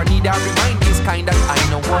the car. Need a remind this kind that I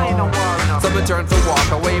know war. So me turn to walk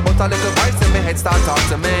away, but a little voice in my head start talk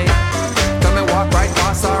to me. Tell me walk right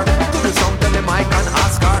past her. Do something the mic and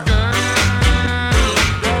ask her.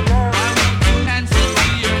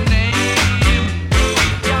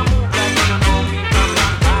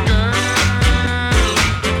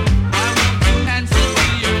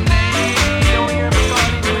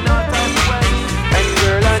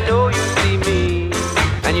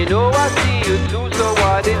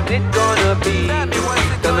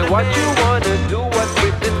 What you wanna do, what's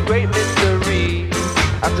with this great mystery?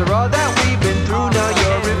 After all that we've been through, now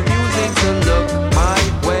you're refusing to look my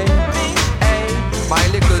way. Hey, my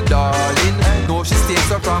little darling, no, she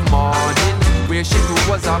stays up from morning. Where she grew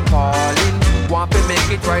was appalling. Want to make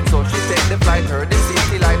it right, so she take the flight, heard the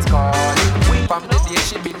city lights calling. From the day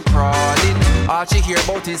she been crawling, all she hear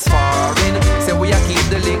about is foreign. Say we a keep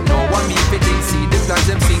the link, no one me fitting. See the plans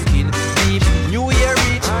them sinking deep. New year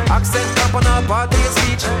reach, accent up on her party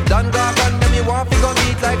speech. Done got and them you want to go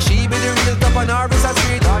meet like she be the real top on her wrist a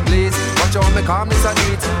street. Please, watch out me calmness and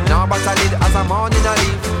do it. Now but I lead as a morning I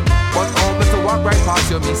leave. But how me to walk right past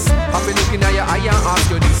your miss. I've been looking at your eye and ask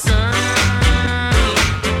you this.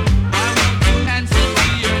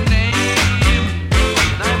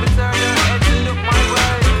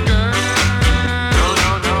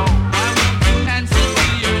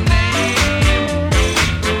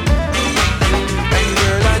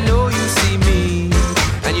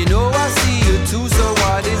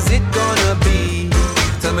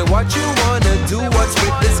 What you wanna do, what's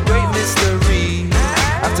with this great mystery?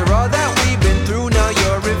 After all that we've been through, now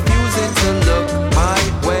you're refusing to look my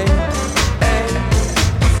way. Hey.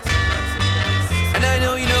 And I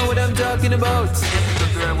know you know what I'm talking about.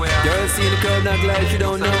 Girl, see the crowd not glad you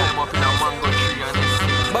don't know.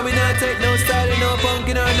 But we not take no style, no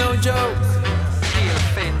punkin' or no joke.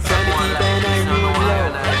 Trying to keep an eye on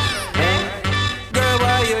low. Girl,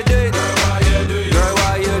 why you do it? Girl, why you do it? Girl,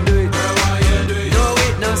 why you do it?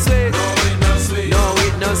 No sweet, no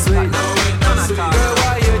it, no sweet. Girl,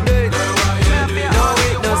 why you do it? No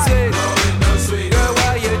it, no sweet. Girl,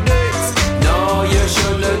 why you do it? No, you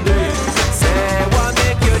shouldn't do it. Say, what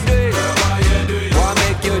make you do it? What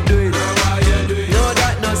make you do it? No,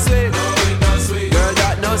 that no sweet. Girl,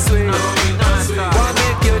 that no sweet. What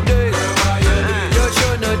make you do it? You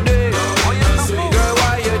shouldn't do it. Girl,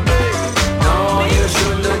 why you do it? No, you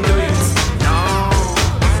shouldn't do it.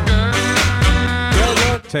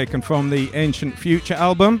 Taken from the Ancient Future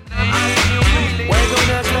album.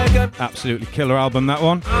 Absolutely killer album, that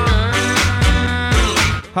one.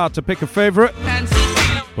 Hard to pick a favourite,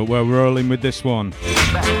 but we're rolling with this one.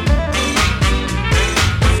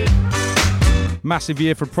 Massive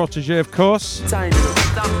year for Protégé, of course.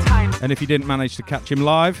 And if you didn't manage to catch him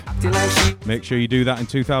live, make sure you do that in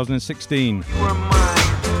 2016.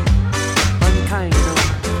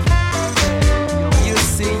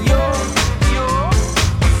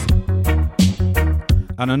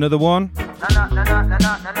 And another one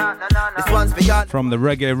from the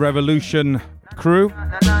Reggae Revolution crew,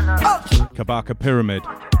 Kabaka Pyramid.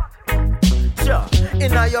 Sure,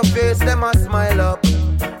 inna your face, them a smile up.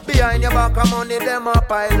 Behind your back, money, them a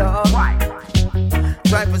pile up.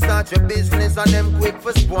 Try to start your business and them quick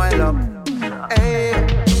for spoil up. Hey,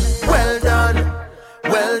 well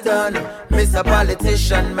done, Mr.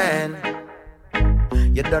 Politician Man.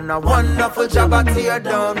 You done a wonderful job at tear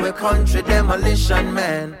down with country demolition,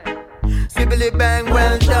 man. Sibbly bang,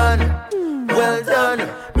 well done,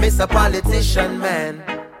 Mr. Politician, man.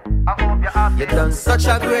 You done such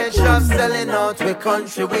a great job selling out with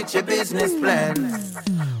country with your business plan.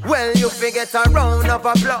 Well, you forget a round of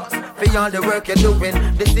applause for all the work you're doing.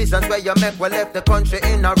 Decisions where you make will left the country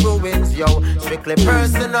in a ruins, yo. Strictly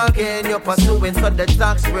personal gain you're pursuing, so the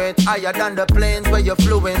tax rate higher than the planes where you're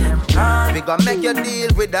fluing. We gon' make you deal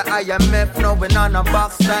with the IMF, knowing on a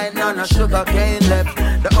box side, none of sugar cane left.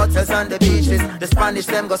 The hotels and the beaches, the Spanish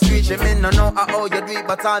them go screeching. Me no know how you do it,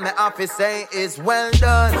 but all me have to say is well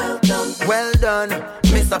done, well done,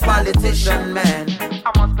 Mr. Politician Man.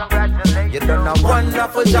 I must congratulate you. You done a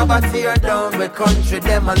wonderful job at tear down with country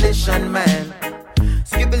demolition, man.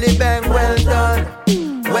 Skibbly bang, well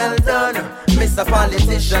done, Mr.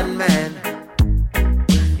 Politician Man.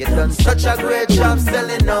 You done such a great job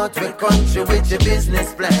selling out with country with your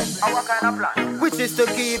business plan. What kind of plan? Which is to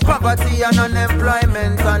keep poverty and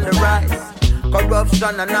unemployment on the rise.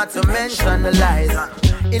 Corruption and not to mention the lies.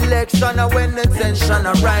 Election and when the tension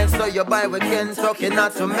arise. So you buy with Kentucky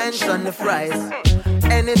not to mention the fries.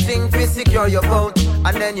 Anything to secure your vote.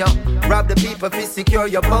 And then you rob the people to secure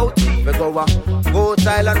your boat. We go to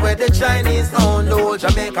Thailand where the Chinese own. The whole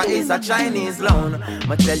Jamaica is a Chinese loan.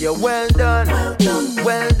 I tell you well done,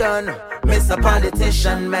 Mr.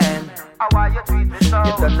 Politician Man.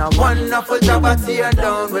 You done a wonderful job at tear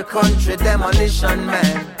down with country demolition,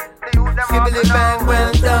 man. Skibbly bang,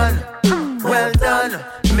 well done,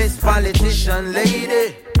 Miss Politician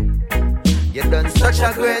Lady. You done such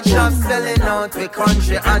a great job selling out the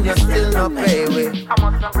country and you still not pay with.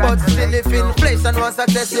 But still if inflation was a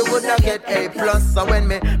test you would have get A+. So when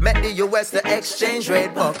me met the US the exchange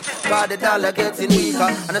rate buck. Cause the dollar getting weaker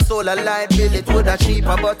and the solar light bill it would have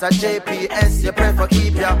cheaper. But a JPS you prefer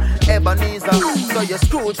keep your Ebenezer. So you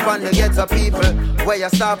Scrooge from the ghetto people. Where you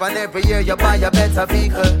starve and every year you buy a better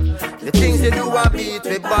vehicle. The things you do are beat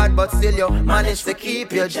with bad but still you manage to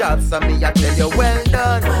keep your job. So me I tell you well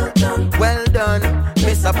done,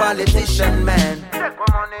 Mr. Politician Man.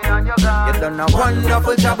 You done a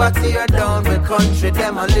wonderful job at tear down with country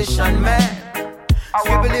demolition, man.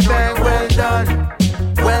 Skibbly bang,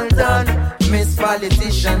 well done, Miss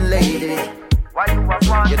Politician Lady.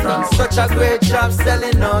 You done such a great job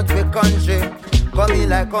selling out with country. Come in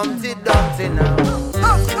like Humpty Dumpty now.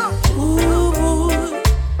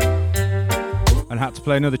 And had to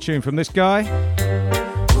play another tune from this guy,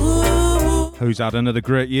 who's had another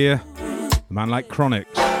great year. A man like Chronixx.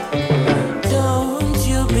 Don't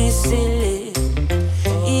you be silly.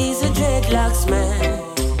 He's a dreadlocks man,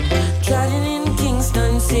 traveling in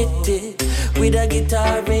Kingston City with a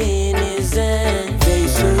guitar in his hand. They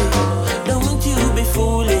say, don't you be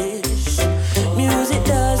foolish. Music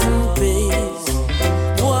doesn't pay.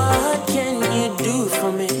 What can you do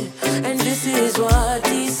for me? And this is what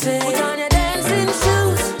he said. Put on your dancing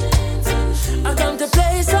shoes. I come to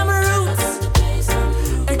play some roots.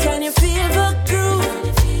 Can you feel the groove?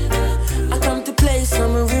 I come to play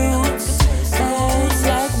some roots. Roots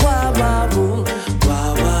like wah wah boo,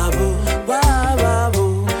 wah wah boo, wah wah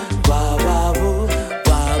boo, wah wah boo,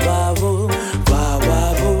 wah wah boo, wah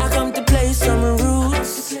wah boo. I come to play some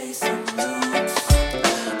roots.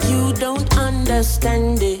 You don't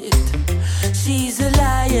understand it. She's a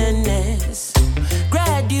lioness,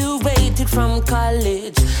 graduated from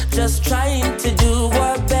college, just trying to do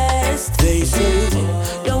her best. They say,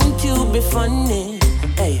 don't you be funny.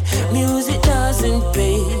 Hey, music doesn't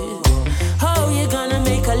pay. How you gonna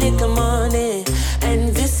make a little money?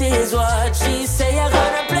 And this is what she say. You're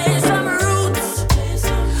gonna play some roots.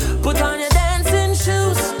 Put on your dancing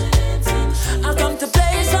shoes. I come to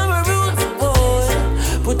play some roots,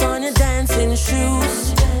 boy. Put on your dancing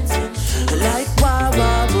shoes. Like wah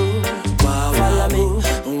wah boo, wah wah boo,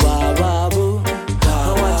 wah wah boo.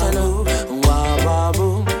 I want to know wah wah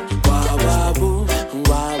boo, wah wah boo,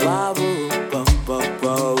 wah wah boo,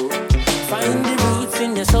 boo. Find the roots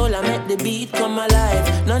in your soul and make the beat come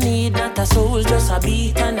alive. No need not a soul, just a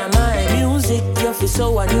beat and a mind. Music you feel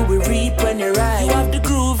so and you will reap when you ride. You have the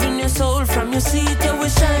groove in your soul, from your seat you will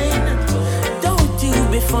shine. Don't you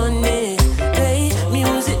be funny. Hey,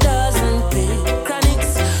 music doesn't pay.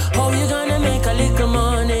 Chronixx, how you gonna make a little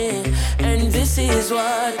money? And this is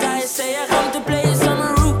what I say. I come to play some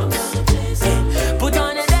roots. Hey, put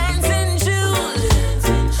on your dancing shoes.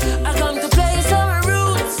 I come to play some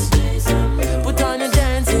roots. Put on your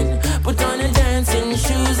dancing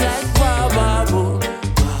shoes like wah wah boo.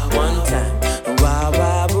 One time, wah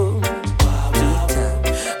wah boo. Two time,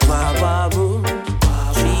 wah wah boo.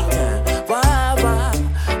 Three time, wah wah,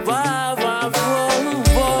 wah wah boo.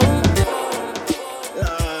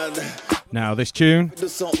 Now, this tune Do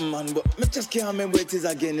something, man, but I just can't remember what it is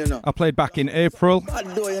again, you know. I played back in April, I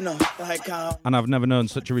do, you know, like, and I've never known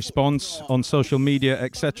such a response on social media,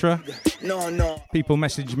 etc. no. People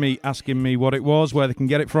messaged me asking me what it was, where they can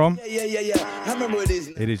get it from. Yeah. I remember what it is.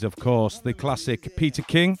 It is, of course, the classic Peter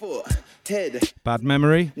King, Head. Bad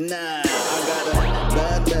Memory, Nah, I got a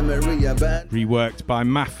bad memory, a bad. reworked by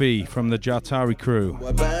Maffy from the Jatari crew.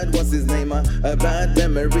 A bad, what's his name? A bad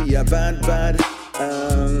memory, a bad.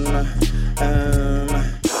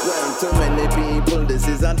 Well, too many people, this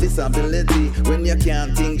is a disability. When you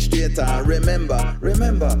can't think straight, remember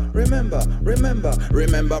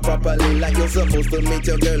properly, like you're supposed to meet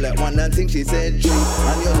your girl at 1 and think she said 3,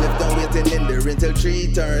 and you left her waiting in there until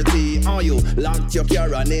 3:30. Oh, you locked your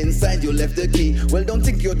car and inside you left the key. Well, don't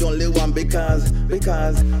think you're the only one because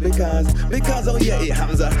oh yeah, it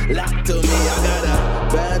has a lot to me. I got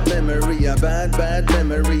a bad memory, a bad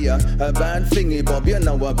memory, a bad thingy bob, you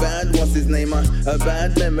know a bad, what's his name? A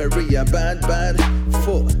bad memory, a bad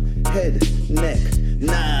foot, head, neck.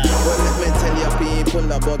 Nah, well let me tell you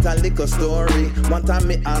people about a little story. One time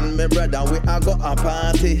me and my brother, we got a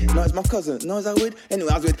party. No, it's my cousin, no, it's with. Anyway,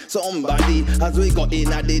 I was with somebody. As we got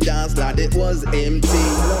in at the dance, lad, it was empty.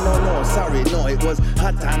 No, sorry, no, it was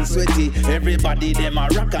hot and sweaty. Everybody, them a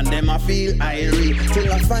rock and them a feel irie.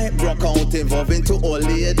 Till a fight broke out involving two old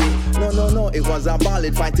lady. No, it was a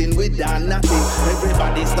ballad fighting with that natty.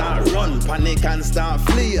 Everybody start run, panic and start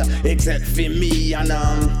flee. Except for me and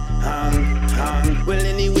well,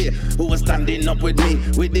 anyway, who was standing up with me?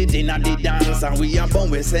 We did in at the dance and we are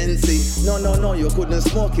born with sensei. No, you couldn't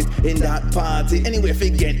smoke it in that party. Anyway,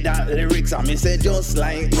 forget that lyrics. I me say just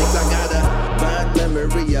like this. I got a bad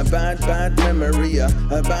memory, a bad memory, a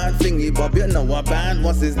bad thingy bob. You know a bad,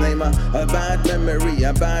 what's his name? A bad memory,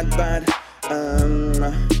 a bad.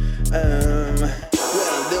 Well,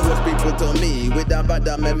 there was people to me with a bad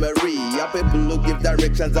memory. People who give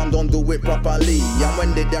directions and don't do it properly. And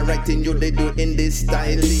when they directing you, they do it in this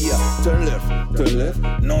style. Turn left,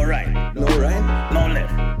 no right, no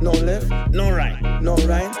left, no right, no.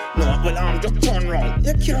 Well, I'm just turn round.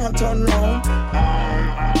 You can't turn round.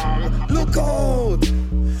 Look out.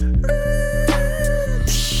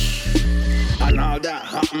 And all that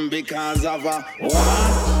happened because of a what?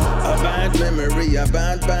 A bad memory, a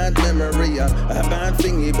bad memory, a bad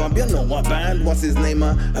thingy bob. You know a bad, what's his name?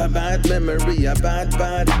 A bad memory, a bad.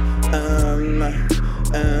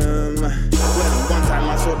 Well, one time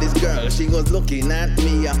I saw this girl, she was looking at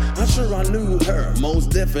me. I'm sure I knew her,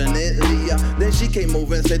 most definitely. Then she came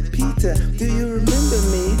over and said, Peter, do you remember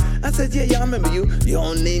me? I said, yeah, I remember you.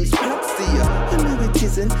 Your name's Patsy. You know it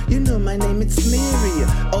isn't. You know my name, it's Mary.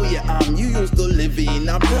 Oh yeah, you used to live in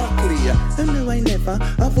a Broccoli. No, I never.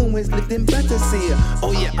 I've always lived in Battersea.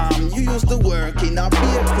 Oh yeah, you used to work in a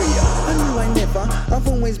bakery. No, I never. I've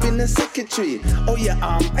always been a secretary. Oh yeah,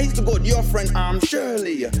 I used to go to your friend, Shirley.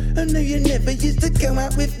 I know you never used to come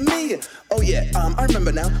out with me. Oh yeah, I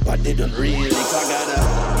remember now, but didn't really. Cause I got a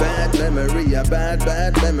bad memory, a bad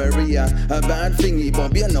memory, a bad thingy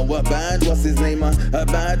bob. You know a bad, what's his name? A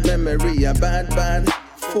bad memory, a bad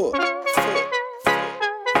foot.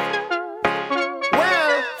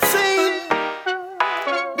 Well, see,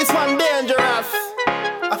 this one dangerous.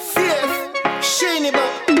 A fierce, shiny but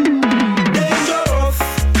dangerous.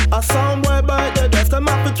 A somewhere by the dust, I'm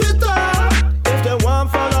up for Twitter. If they want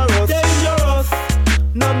follow us, dangerous.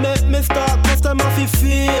 Now make me start customer fi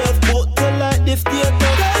fierce. Put to like this theater.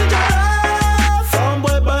 Dangerous.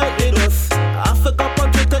 Somewhere by the dust. I forgot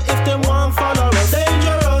on Twitter if they want follow us.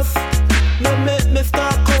 Dangerous. Now make me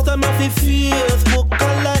start customer fi fierce. Put to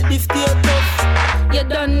like this theater. You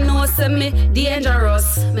don't know, say me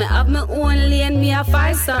dangerous. Me have my own lane, me a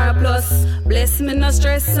 5-star plus. Bless me no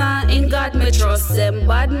stress and in God me trust. Them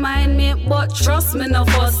bad mind me, but trust me no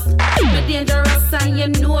fuss. Me dangerous and you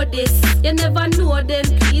know this. You never know then,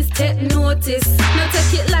 please take notice. No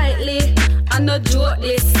take it lightly, I no joke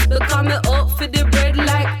this. Because me up for the bread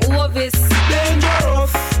like Ovis.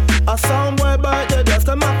 Dangerous, a somewhere by the dust.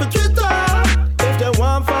 I'm up for Twitter. If they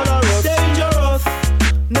want follow us, dangerous.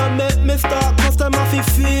 Now make me start customer fi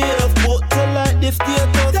fierce. Put to like this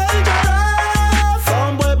theater. Dangerous.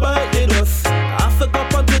 Somewhere by the dust. I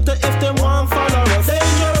forgot on Twitter if they want follow us.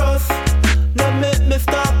 Dangerous. Now make me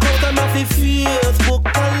start customer fi fierce. Put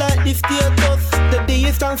to like this theater. The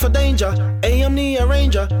D stands for danger. A am the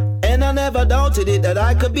arranger. And I never doubted it that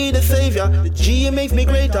I could be the savior. The G makes me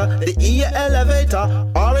greater, the E elevator.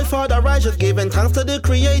 R is for the righteous, giving thanks to the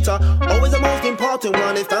creator. Always the most important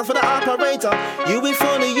one, it stands for the operator. U is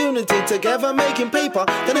for the unity, together making paper.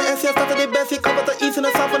 Then the S stands for the best, it covers the east and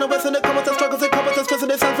the south and the west and the covers the struggles, it covers the stress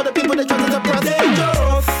and the sound for the people that try to suppress.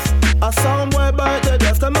 Dangerous, a somewhere by the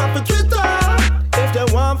dust, I'm up for Twitter.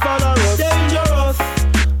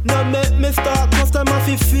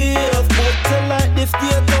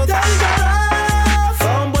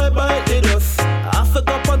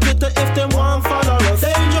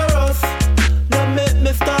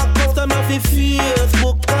 them off the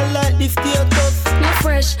Facebook and like the status. Me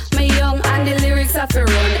fresh, me young, and the lyrics have to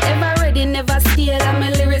run. Ever ready, never scared, and my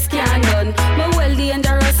lyrics can't done. Me well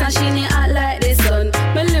dangerous and she need act like the sun.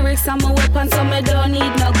 My lyrics are my weapon, so me don't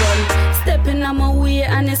need no gun. Stepping on my way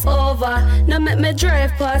and it's over. Now make me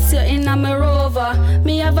drive past you in a me rover.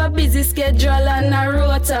 Me have a busy schedule and a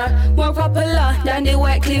rota. More popular than the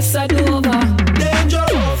White Cliffs of Dover.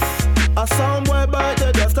 Dangerous, a somewhere by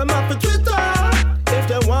the dust. I'm up for Twitter. If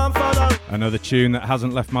they want follow. Another tune that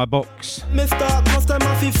hasn't left my box. Mr. Custom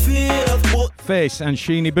off the Facebook. Face and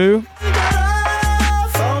Sheenie Boo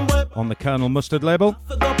on the Colonel Mustard label.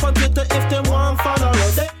 On Twitter if they want follow.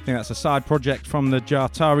 I think that's a side project from the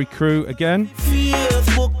Jartari crew again.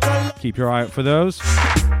 Keep your eye out for those.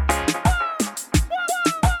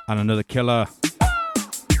 And another killer.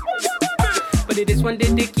 But it is one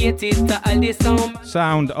dedicated to all the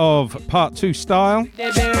sound of Part 2 style.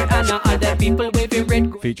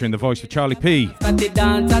 Featuring the voice of Charlie P.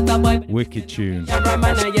 Wicked tune. Sound of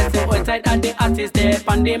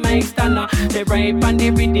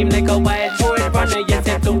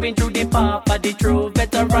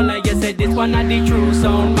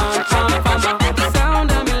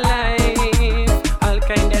me life, all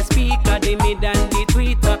kind of speaker, the mid and the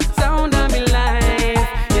tweeter. Sound of me life,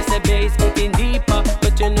 yes the bass getting deeper,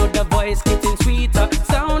 but you know the voice getting sweeter.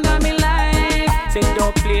 Sound of me life, say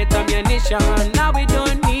don't play it ammunition, now we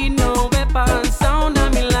don't need no weapons. Sound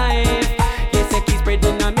of me life, yes I keep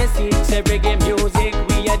spreading a message, say reggae music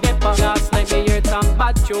we are the last night me heard some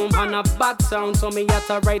bad tune and a bad sound, so me had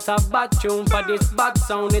to write a bad tune for this bad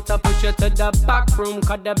sound. It a push you to the back room,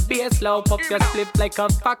 cut the bass loud, pop your split like a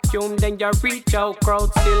vacuum, then you reach out, crowd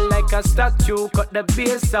still like a statue. Cut the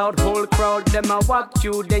bass out, whole crowd them a watch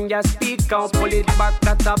you, then you speak out, pull it back,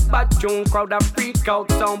 that's a bad tune. Crowd a freak out,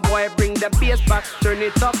 sound boy bring the bass back, turn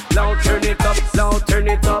it up loud, turn it up loud, turn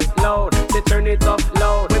it up loud, they turn it up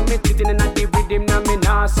loud. When me sitting in a the rhythm, now me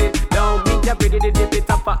nah sit down, me just ready to dip it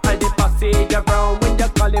up for all the passage around. When you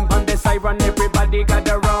call him on the siren, everybody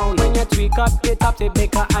gather round. When you tweak up the top, they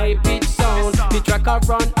make a high pitch sound. The track a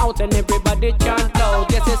run out and everybody chant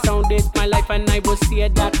loud. Yes, the sound is my life and I will say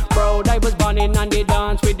that proud. I was born in on the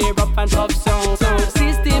dance with the rough and tough sound. Sound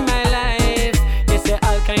system my life. Yes, the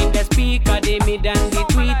all kind of speaker, the mid and the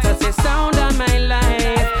tweeter. Say sound of my life.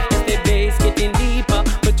 Yes, the bass getting deeper,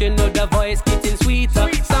 but you know the voice getting sweeter.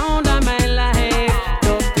 Sound of my life.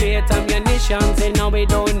 Don't play it ammunition. Say now we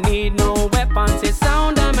don't need no weapons. Say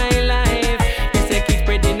sound of my life. Yes, they keep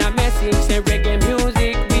spreading a message. Say reggae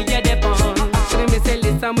music we are the pun. When me say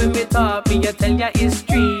listen when me talk, me I tell ya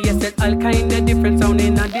history. Yes, that all kind of different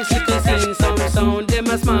sounding on this little scene. Some sound them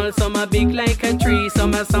a small, some a big like a tree.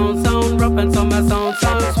 Some a sound rough and some a sound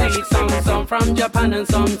sweet. Some from Japan and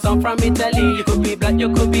some from Italy. You could be black, you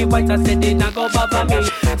could be white. I said they not go bother me.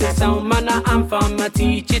 The sound man I'm from, I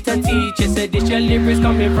teach it to teach. You said this your lyrics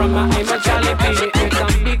coming from I'm a Charlie P. Here's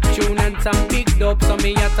some big tune and some big dub. So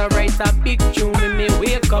me have to write a big tune when me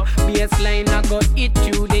wake up. Bass line I go hit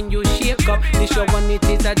you, then you shake up. This your one, it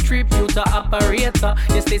is a tribute to operator.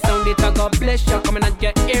 Yes, they sound it I got bless ya, coming at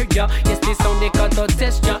your area. Yes, they sound they got to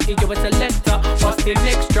test ya. If you was a letter, what's the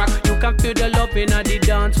next track? You can feel the love in the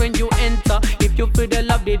dance when you enter. If you feel the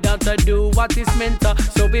love, the dancer do what is meant to.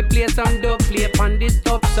 So we play some dub, play on this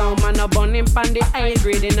top sound. Man, I burn him on the high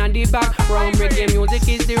grade in the background. Reggae music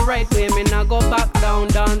is the right way, me not go back down.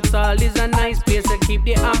 Dancehall is a nice place to keep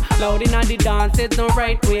the amp loud in the dance. It's no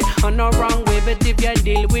right way or no wrong way, but if you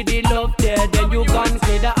deal with the love there, then you gone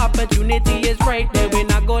clear. The opportunity is right there. We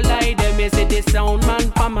not go lie there. Me say the sound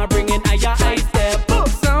man from a bringing higher heights there.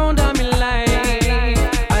 Sound of me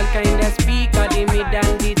life, all kind of speaker, the mid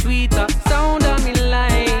and the tweeter. Sound of me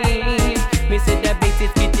life, me say the bass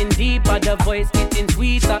is getting deeper, the voice getting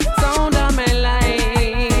sweeter. Sound of my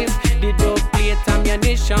life, the dope plate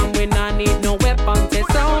ammunition, we not need no weapons. Say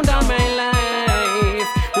sound of my life,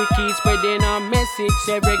 we keep spreading our message.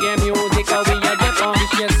 Say reggae music, how we are the fun.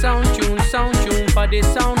 It's your sound tune for the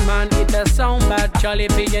sound man. It's a sound bad, Charlie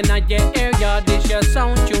P in your area. This your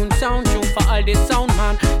sound tune for all the sound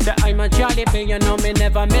man. Say I'm a Charlie P, you know me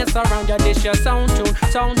never mess around. Yeah, this your sound tune.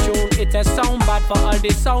 It's a sound bad for all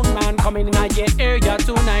the sound man coming in your area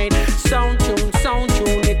tonight. Sound tune,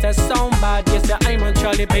 it's a sound bad. Yes, I'm a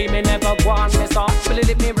Charlie P, me never go on mess up. Will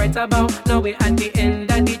it me right about now? We at the end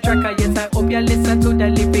of the track. Yes, I hope you listen to the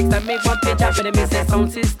lyrics that make one page up. But me say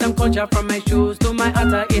sound system culture from my shoes to my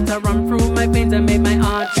utter. It a run through my veins and make my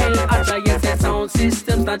heart feel hotter. Yes, the sound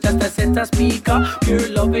system's not just a set of speaker. Pure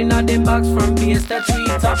love in a them box from bass to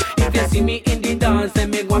tweeter. If you see me in the dance, then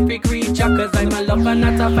make one big creature. Cause I'm a lover,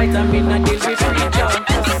 not a fighter. Me not deal with preacher.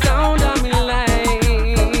 Sound of me life,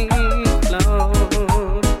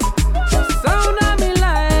 Lord.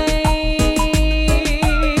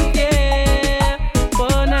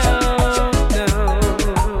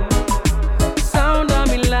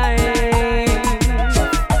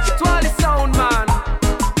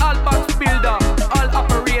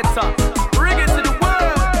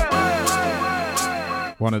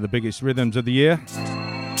 One of the biggest rhythms of the year.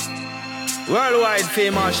 Worldwide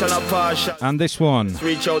fame, Marshall Apache. And this one,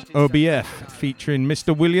 Reach out. OBF, featuring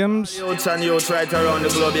Mr. Williams. Youths and youths right around the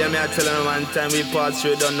globe. Yeah, me I tell them one time we pass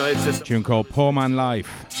through, don't know exist. Tune called Poor Man Life.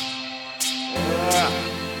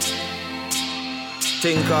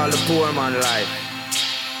 Thing called the poor man life.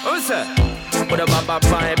 What's that? But a bye bye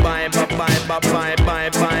bye bye bye bye bye bye bye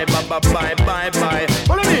bye bye bye bye bye.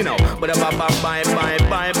 Follow me now. But a bye bye bye bye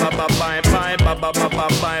bye bye bye bye bye bye bye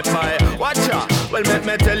bye bye. Watch out. Well, let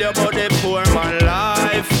me tell you about the poor man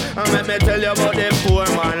life. And let me tell you about the poor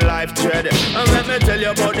man life dread. And let me tell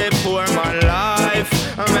you about the poor man life.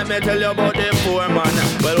 And let me tell you about the poor man.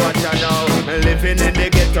 Well, watch out now. Living in the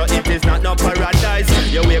ghetto, it is not no paradise.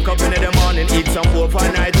 You wake up in the morning, eat some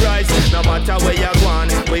overnight rice. No matter where you're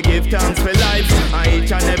going, we give thanks for life. And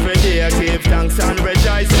each and every day, give thanks and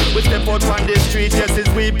rejoice. We step out on the street, just as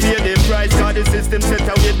we pay the price. Cause the system set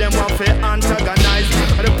away, them want to antagonize.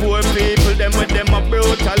 And the poor people, them with them are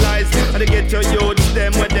brutalized. And the ghetto youths,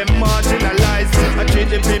 them with them marginalized. I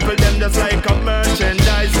treat the people, them just like a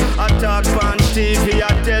merchandise. I talk on TV,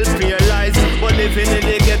 I tell fear lies. But living in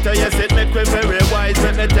the ghetto, yes, it make me very wise.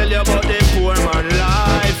 Let me tell you about the poor man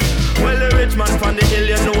life. Well, the rich man from the hill,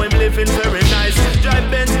 you know him living very nice. Drive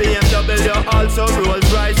Benz, BMW, also Rolls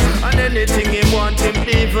Royce. And anything he want, him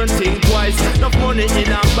even think twice. Enough money in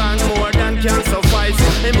a bank, more than can suffice.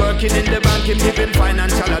 Him working in the bank, him giving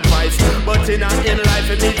financial advice. But in life,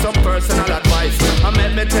 he needs some personal advice. And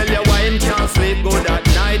let me tell you why him can't sleep good at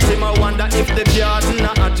night. Him I wonder if the garden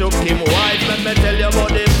not took him wife. Let me tell you about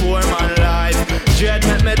the poor man life. Dread,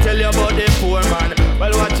 let me tell you about the poor man.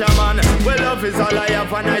 Well, watch a man. Well, love is all I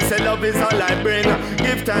have, and I say love is all I bring.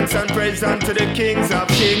 Give thanks and praise unto the kings of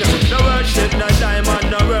kings. No worship, no diamond,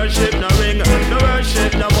 no worship, no ring. No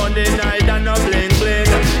worship, no Monday night, and no bling bling.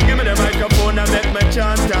 Give me the microphone and make me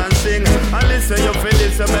chant and sing. And listen, you feel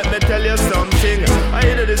listen, let me tell you something. I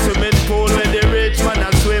hit the swimming pool where the rich man a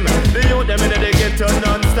swim. The youth them in the ghetto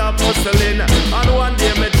non-stop hustling. And one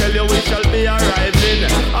day me tell you we shall be arriving.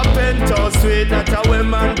 A penthouse suite that a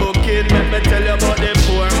women booking. Let me tell you about the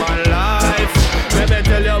poor man life. Let me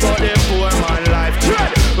tell you about the poor man life.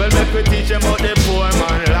 Well, make we teach them about the poor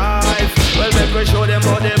man life. Well, make we show them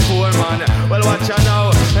about the poor man. Well, watch out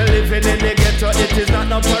now. Living in the ghetto, it is not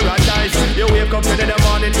no paradise. You wake up in the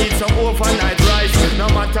morning, eat some overnight rice. No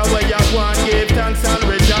matter where you go and give thanks and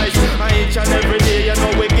rejoice. And each and every day, you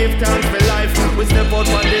know we give thanks for life. We step out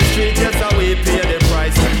on the street, just how we pay the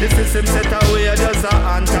price. The system set away, just a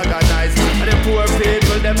antagonize. And the poor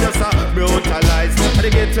people, them just a brutalize. And the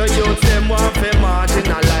ghetto youth, them want to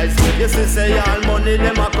marginalize. You see, say all money,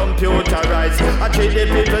 them a computerize. I treat the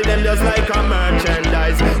people, them just like a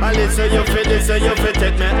merchandise. And listen, you feel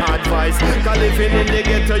take me advice. Cause living in the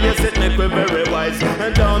ghetto, you sit make we very wise.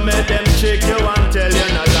 And don't make them trick you and tell you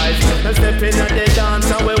no lies. And step in at the dance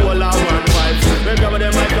and we all are one vibes. We grab the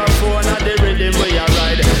microphone and the rhythm we a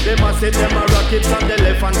ride. They must sit them a rock it from the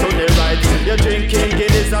left and to the right. You're drinking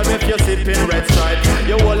Guinness or if you're sipping Red Stripe.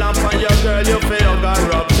 You hold on for your girl, you feel you got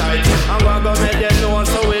rub tight. And we're gonna make them know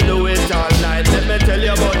so we do it all night. Let me tell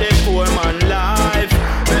you about the poor man life.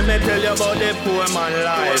 Let me tell you about the poor man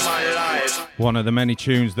life. One of the many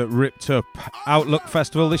tunes that ripped up Outlook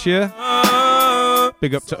Festival this year.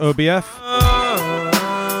 Big up to OBF.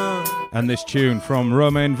 And this tune from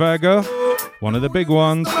Romain Virgo, one of the big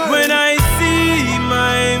ones. When I see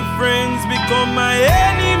my friends become my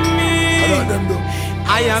enemy,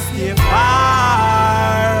 I have to stay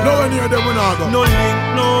far. No one near them when I go. No link,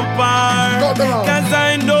 no bar. Cause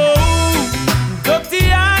I know dirty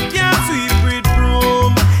heart can't sweep with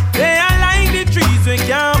broom. They are like the trees we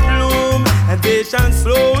can't bloom, and they shall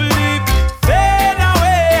slowly fade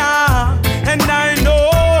away. And I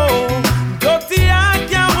know dirty heart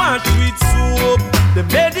can't wash with soap. The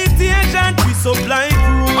meditation twist up like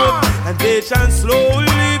rope, and they shall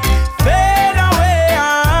slowly fade away.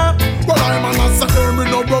 Well, I'm an assassin, me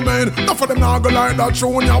no Romain. Enough of them now go like that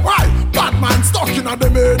showing ya why. Bad man stuck in a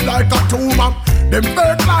them head like a tumor. Them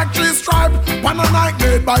fake like 3 stripe, pan a night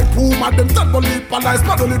made by Puma. Them tell believe police,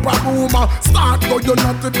 not only by rumor. Start go you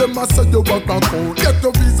not with them, I say you work on code. Get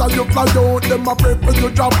your visa, you fly out, them a pray for you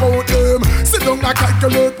drop out them. Sit down and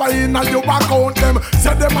calculate by in and you account them.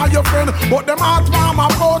 Say them are your friend, but them heart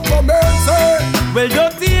mama about to men say. Well,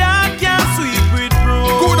 dirty heart can't sweep with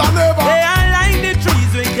broom. Good and never. They are like the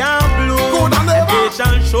trees we can't bloom. Good and never. They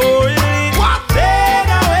shall surely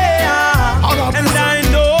fade away. And I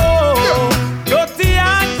know dirty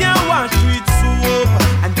heart can't wash with soap,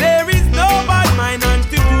 and there is no bad mind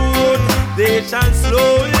antidote. They shall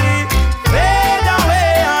slowly fade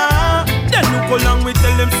away. Then look along, we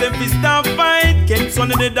tell them say we stop fight. Can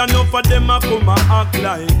one and enough of them a come a act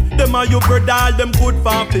like them a you brother, all them good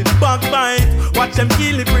for fit backbite. Watch them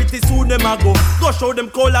kill it pretty soon them a go show them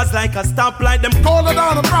colors like a stoplight. Them color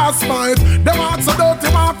down a frostbite. Them hearts so dirty,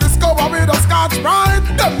 want to discover with a Scotch Brite.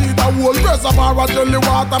 Them need a whole reservoir of jelly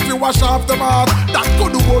water if you wash off them heart. That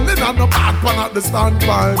could hold in on the back pan at the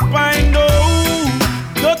standpipe. Find out,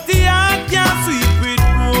 dirty heart can't sweep with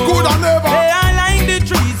broom. Good and never. They are like the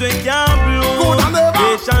trees when can't bloom. Good and never.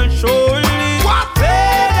 They shall surely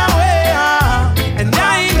fade away. And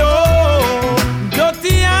I know,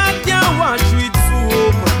 dirty heart can't wash with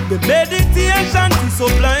soap. The meditation is so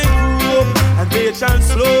blind group, and they shall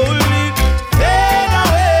slowly fade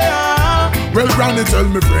away. Well, Granny tell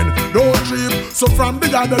me, friend, don't trip. So from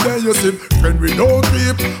the other day you see, friend, we don't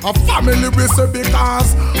keep a family we say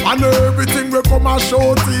because and everything we come and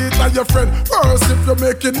show teeth and your friend. First, if you're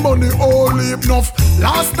making money, only enough.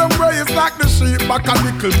 Last them raised like the sheep, back a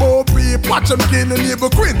little more peep. Watch them killing evil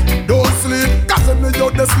quick. Don't sleep, cause when you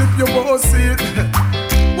out the sleep, you won't see it.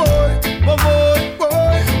 Boy, boy, boy,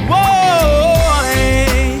 boy,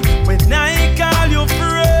 boy. When I call you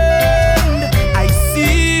friend, I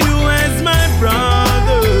see you as my brother.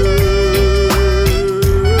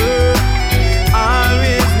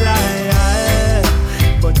 Always lie,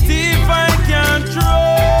 but if I can't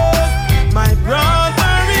trust my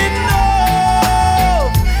brother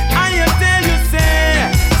enough, I tell you say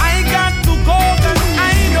I got to go 'cause I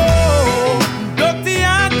know dirty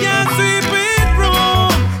heart can't sweep it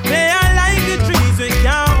from. They are like the trees we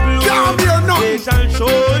can't bloom. They shall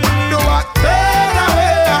surely fade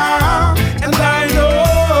away. And I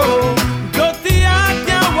know dirty heart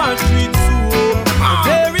can't wash with soap.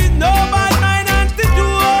 There is no bad mind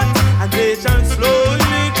antidote, and they shall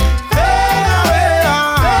slowly fade away.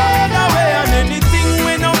 Fade away. And anything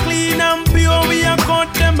we no clean and pure, we a cut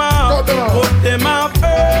them out. Cut them out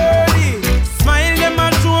early. Smile them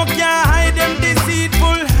and joke, can't hide them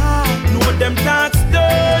deceitful heart. Know them thoughts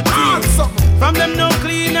dirty. From them no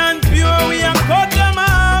clean and pure, we a cut them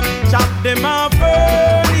off. Chop them off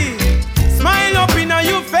early. Smile up in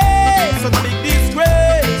your face, a big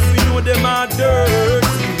disgrace. We know them are dirty.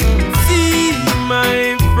 See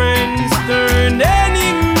my friends turn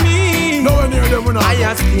enemy. No one near them, we not.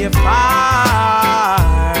 I stay far.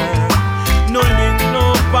 No link,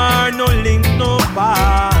 no bar, no link, no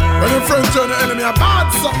bar. When your friends turn the enemy, a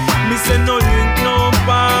bad son. Me say no link, no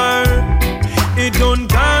bar. It don't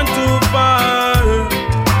gone too far.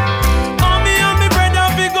 Oh, me and me brother,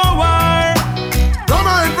 we go war. Come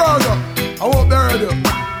on, brother. I won't bury you.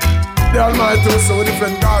 The Almighty will say, we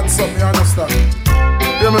defend God, so me understand.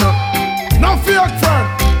 Hear me now? No fake friend.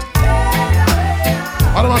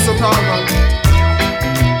 I don't want to talk, man.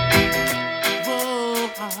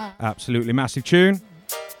 Absolutely massive tune.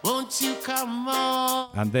 Won't you come on?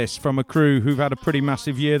 And this from a crew who've had a pretty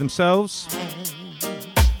massive year themselves.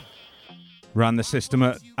 Ran the system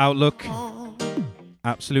at Outlook.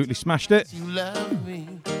 Absolutely smashed it.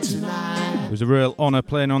 It was a real honour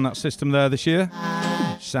playing on that system there this year.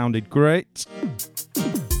 Sounded great.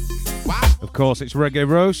 Of course, it's Reggae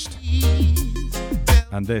Roast.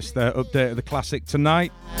 And this, their update of the classic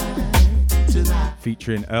Tonight,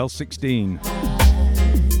 featuring L16.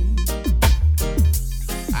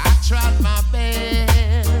 I tried my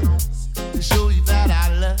best to show you that I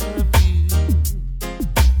love you,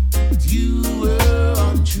 but you were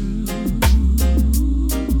untrue.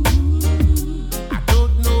 I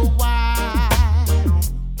don't know why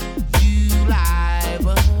you lie,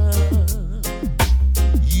 but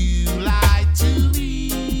you lied to me.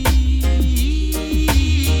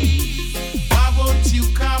 Why won't you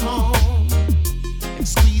come home and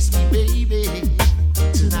squeeze me, baby,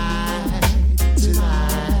 tonight,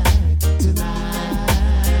 tonight, tonight?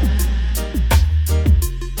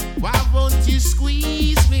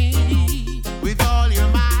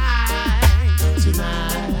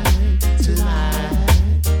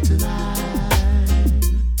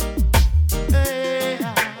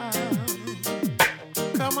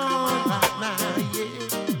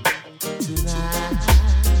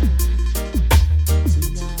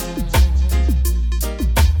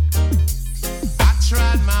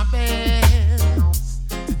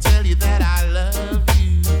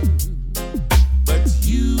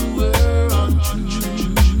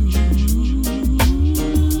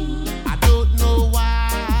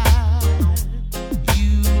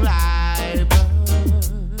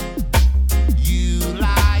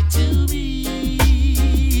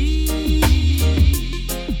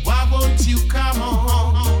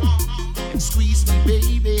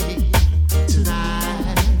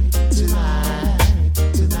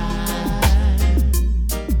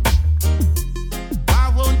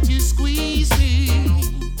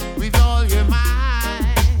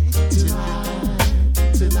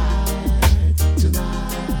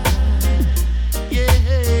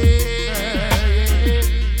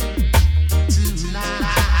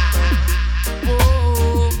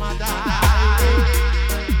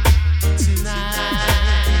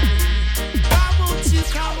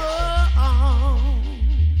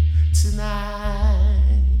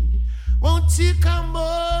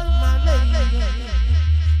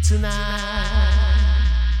 tonight.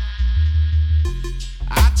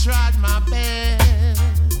 I tried my best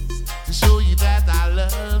to show you that I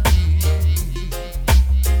love you.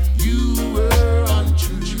 You were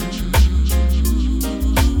untrue.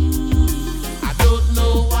 I don't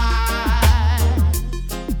know why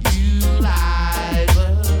you lied,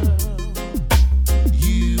 but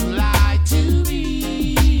you lied to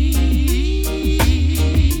me.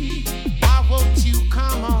 Why won't you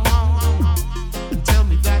come on and tell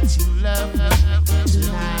me that you love me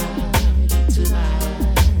tonight,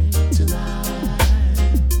 tonight, tonight,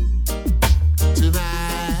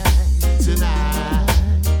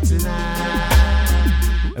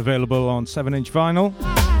 tonight. Available on 7-inch vinyl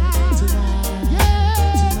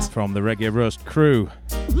from the Reggae Roast crew.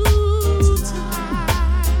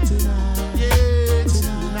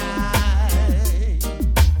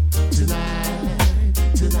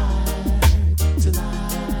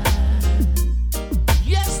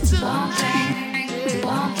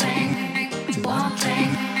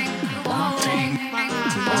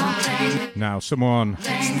 Now someone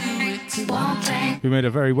who made a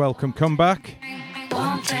very welcome comeback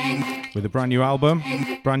with a brand new album,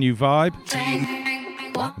 brand new vibe,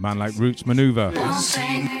 a man like Roots Maneuver. One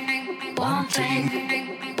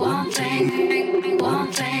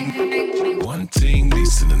thing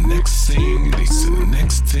leads to the next thing, leads to the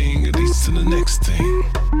next thing, it leads to the next thing.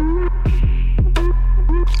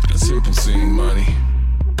 A simple thing, money.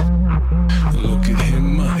 Look at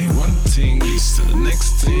him, money. One thing leads to the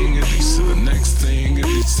next thing, it leads to the next thing, it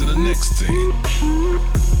leads to the next thing.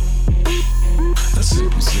 A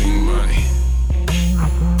simple thing, money.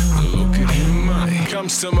 Look at him, money.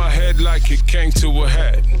 Comes to my head like it came to a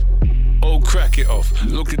head. Oh, crack it off.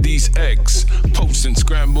 Look at these eggs. Poached and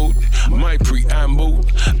scrambled. My preamble.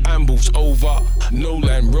 Amble's over. No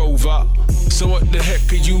Land Rover. So what the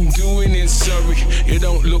heck are you doing in Surrey? You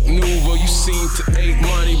don't look nouveau. You seem to hate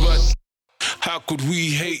money, but how could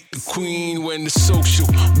we hate the Queen when the social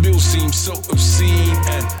bill seems so obscene?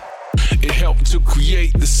 And it helped to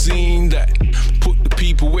create the scene that put the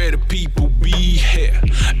people where the people be here.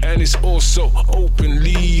 And it's also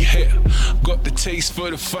openly here. Got the taste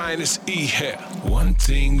for the finest E here. One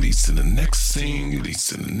thing leads to the next thing, it leads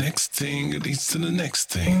to the next thing, it leads to the next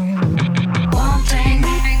thing. One thing,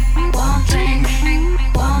 one thing,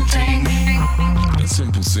 one thing. A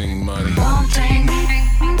simple thing, money. One thing,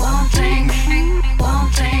 one thing, one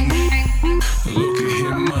thing. Look at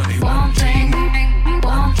him, money. One thing,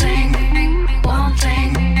 one thing, one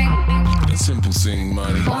thing. A simple thing,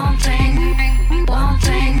 money. One thing, one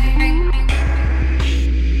thing.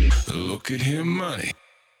 Look at him, money.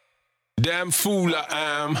 Damn fool I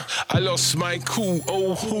am. I lost my cool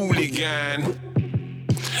old hooligan.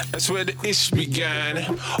 That's where the ish began.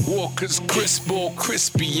 Walker's crisp or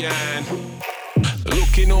crispian.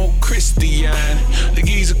 Looking all Christian. The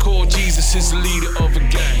geezer called Jesus is the leader of a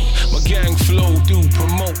gang. My gang flow do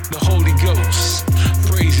promote the Holy Ghost.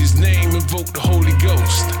 Praise his name, invoke the Holy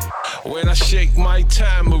Ghost. When I shake my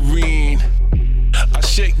tambourine, I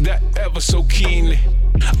shake that ever so keenly.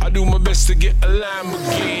 I do my best to get a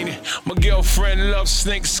Lamborghini. My girlfriend loves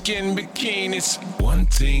snakeskin bikinis. One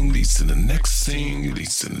thing leads to the next thing, it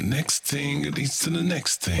leads to the next thing, it leads to the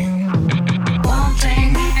next thing. One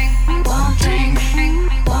thing, one thing,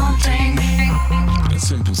 one thing. A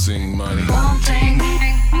simple thing, money. One thing,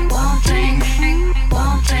 one thing,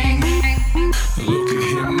 one thing. Look at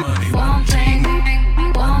him, money. One thing,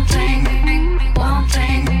 one thing, one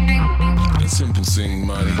thing. A simple thing,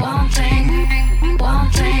 money. One thing, one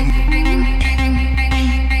thing.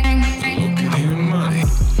 Look at him, money.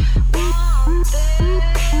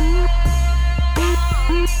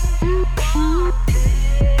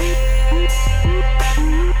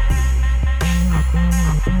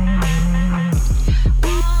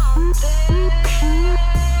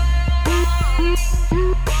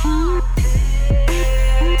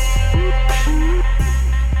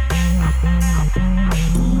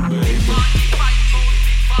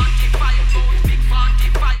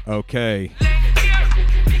 Okay.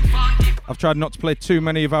 I've tried not to play too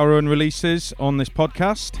many of our own releases on this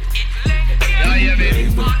podcast,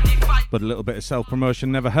 but a little bit of self-promotion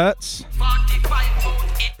never hurts.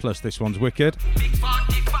 Plus this one's wicked.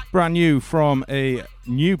 Brand new from a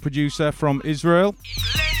new producer from Israel.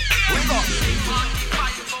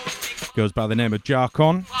 Goes by the name of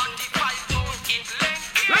Jarkon.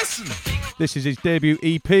 This is his debut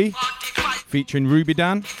EP featuring Ruby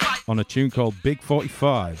Dan on a tune called Big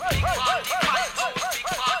 45.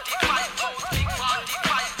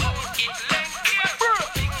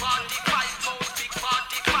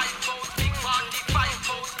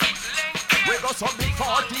 We got some big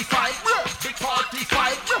 45, big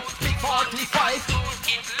 45.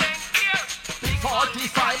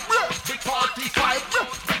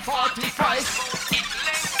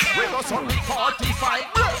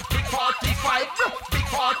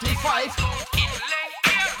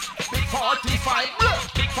 45,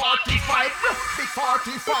 big 45, big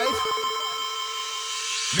 45.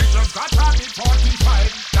 You just got a big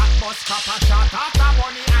 45. That must cap a shot after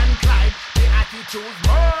Bonnie and Clyde. The attitude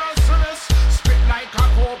merciless, spit like a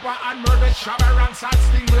cobra and murder shabber and sad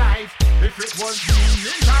sting life. If it was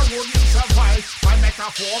me, I wouldn't survive. My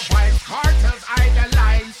metaphor vibes cartels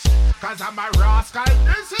idolize. Cause I'm a rascal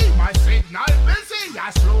busy, my signal busy. I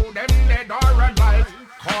slow them dead or alive.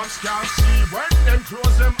 Cops can't see when them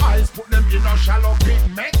close them eyes. Put them in a shallow pit,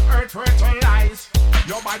 make earth fertilize.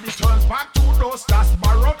 Your body turns back to dust, that's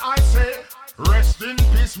borrowed, I say. Rest in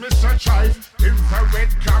peace, Mr. Chife. Infrared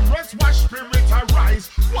cameras watch spirit arise.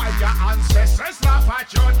 Why your ancestors laugh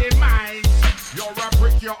at your demise? You're a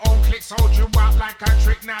brick, your own clicks out you out like a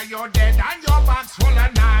trick. Now you're dead and your bag's full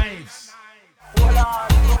of knives. Hold on,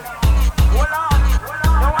 hold on, hold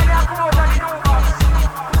on. No one here come out and do us.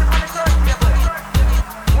 Put it on the turntable.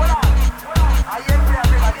 Hold on, hold on. I hear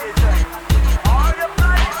everybody say. All your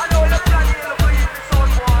bloody, I know your bloody, you look at the soul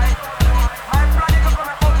boy. My bloody go come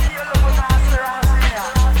and come to you, look at the answer and say,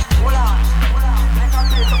 hold on, make a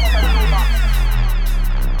play some of the over.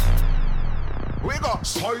 We got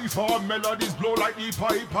cipher melodies blow like the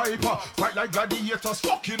piper. Fight like gladiators,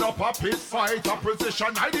 fucking up a pit fight. A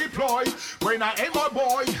precision I deploy. When I aim a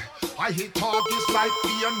boy, I hit targets like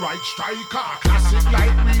Ian Wright striker. Classic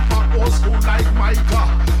like Reaper, old school like Micah.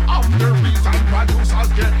 I'm the reason producers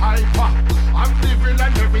get hyper. I'm the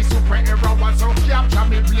villain, every superhero wants to capture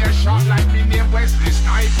me. Play a shot like me name Wesley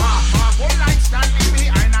Sniper. Marvel like Stanley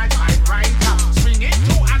behind a typewriter. Swing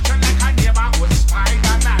into action like a neighborhood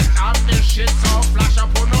Spider-Man. I'm the shit so flash up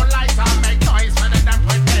on no lighter. Make noise better than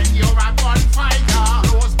pretend you're a gunfighter.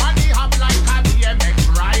 Close body hop like a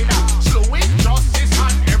BMX rider. Slowing justice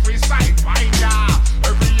on every side winder.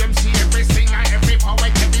 Every MC, every singer, every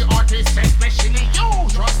poet, every artist, especially you,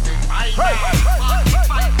 trust in my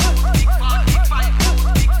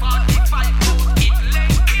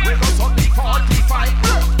we got some big 45,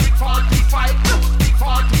 big 45, big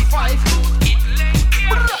 45.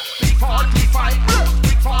 Big 45,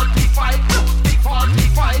 big 45, big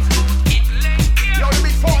 45. Yo, the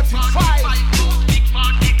big 45.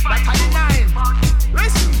 Like 39.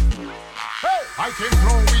 Listen. Hey, I can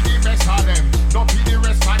flow with the best of them. Don't be the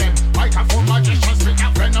rest of them. Microphone magician, spit a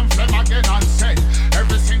venom, flame again and said.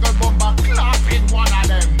 Every single bomber clap in one of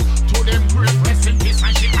them. To them grave, rest in peace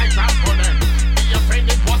and shit I can't for them. Be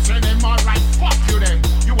offended, what's your name? Alright, fuck you then.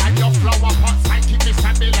 You and your flower pot, psychic,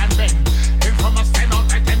 Mr. Bill and Ben. Infamous 10 out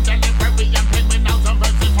of 10 delivery and penguin out of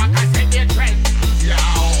birds. If I can say their trends, yo.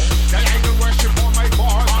 They either worship on my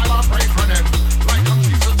bars, I'll pray for them. Like I'm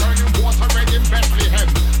Jesus turning water red in Bethlehem.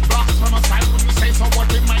 Blocks from a side wouldn't say so what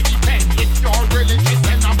it might depend. If you're religious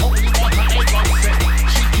then I'm holy water they gon' say.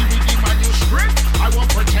 She give me the manuscript, I won't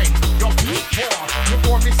pretend. You're peak poor, you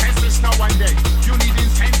bore me senseless now and then. You need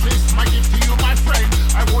incentives, my gift to you my friend.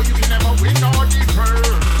 I know you can never win or defer.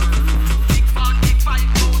 Big 45,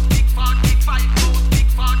 big 45, big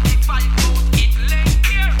 45, it lay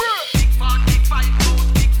here. Big 45,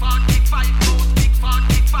 big 45, big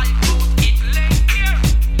 45, it lay here.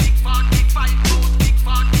 Big 45, big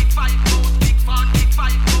 45, big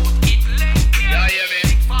 45, it lay here. Yeah, yeah, man.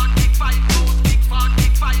 Big 45, big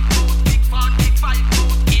 45, big 45,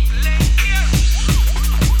 it lay here.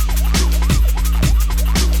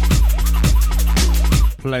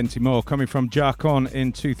 Plenty more coming from Jack On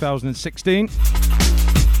in 2016.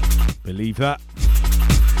 Believe that.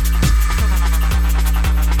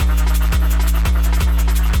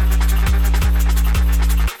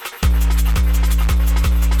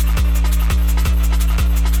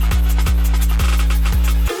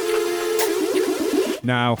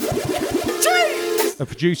 Now, a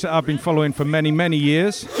producer I've been following for many, many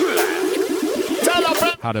years.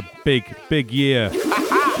 Had a big year.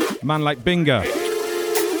 Man like Binga.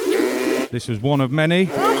 This was one of many.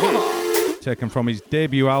 Taken from his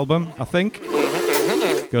debut album, I think.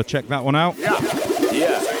 Go check that one out.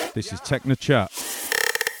 Yeah. This is Techno Chat.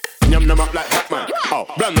 Yum them up like Batman. Oh,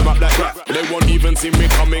 brand them up like that. They won't even see me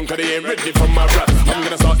coming, cause they ain't ready for my rap. I'm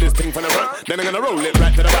gonna start this thing from the front, then I'm gonna roll it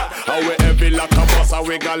right to the back. How we heavy like a boss, how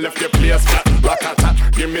we got left the place flat.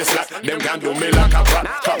 Rat-a-tat, give me slack, them can do me like a brat.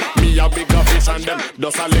 Me a bigger fish and them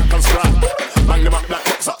just a little scrap. Bang them up like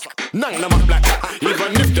boxers, nang them up like that.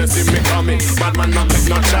 Even if they see me coming, bad man not take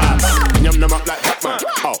no chance. Yum them up like Batman.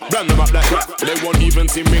 Oh, brand them up like that. They won't even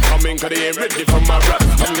see me coming, cause they ain't ready for my rap.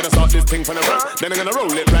 I'm gonna start this thing from the front, then I'm gonna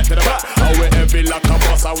roll it right to the back. How we heavy like a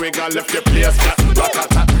boss, how we got left the place flat.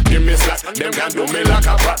 Rat-a-tat, give me slack, them can do me like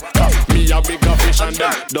a brat. Me a bigger fish and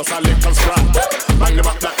them just a little scrap. Bang them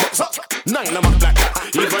up like boxers, nang them up like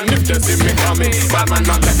that. Even if they see me coming, bad man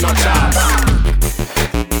not take no chance.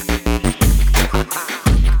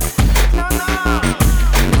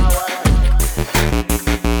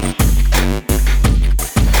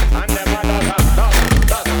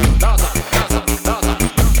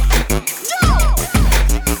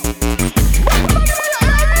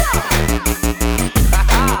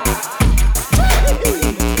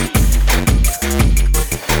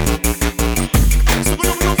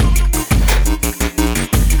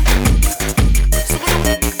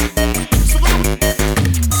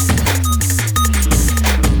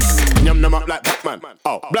 man.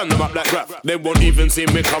 Oh, blend them up like rap. They won't even see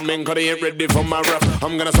me coming, cause they ain't ready for my rap.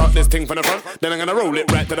 I'm gonna start this thing from the front, then I'm gonna roll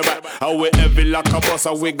it right to the back. How we heavy like a boss,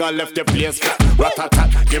 how we got left the place flat.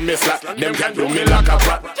 Rat-a-tat, give me slack, them can't do me like a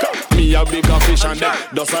brat. Me a bigger fish and them,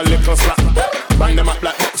 just a little slack. Bang them up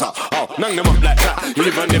like boxer, oh, nang them up like that.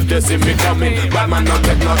 Even if they see me coming, bad man not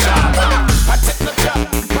take no shot. I take no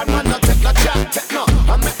shot, bad man not take no shot. Take no,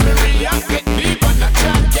 I make me react, get deep on the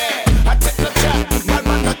chat, yeah. I take no shot, bad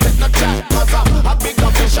man not take no shot. Cause I'm a bigger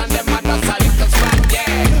fish and them a just a little slack,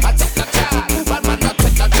 yeah. I take no shot, bad man not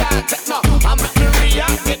take no shot. Take no, I make me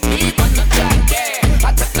react, get deep on the chat, yeah.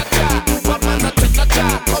 I take no shot, bad man not take no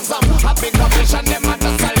shot. Cause I'm a bigger fish and them a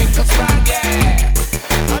just a little slack, yeah.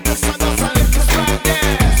 I just a little slack, yeah.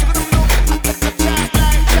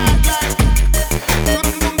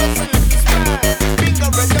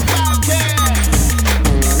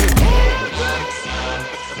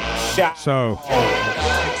 So,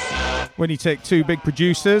 when you take two big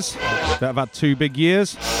producers that have had two big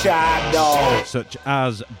years, such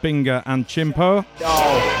as Binga and Chimpo,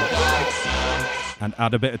 and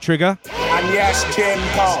add a bit of Trigger, and yes,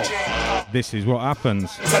 Chimpo, this is what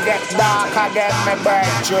happens. to get dark, I get my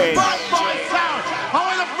birthday.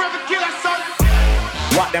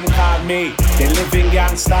 What them call me, the living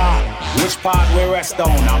gangster. Which part we rest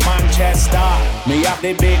on? A Manchester. Me have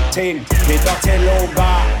the big thing, the dirty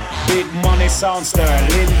logo. Big money sound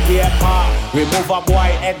sterling paper. Remove a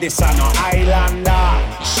boy Edison or Islander.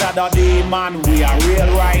 Shadow demon, we a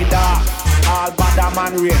real rider. All bad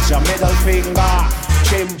man reach your middle finger.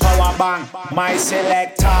 Chim power bang, my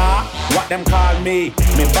selector. What them call me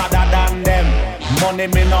better than them. Money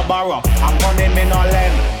me no borrow, and money me no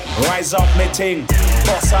lend. Rise up me ting,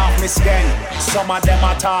 bust off me skin. Some of them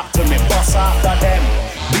a talk to me, bust after them.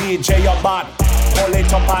 DJ you bad, pull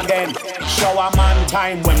it up again. Show a man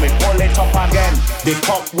time when me pull it up again. The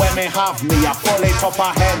cup when me have me, I pull it up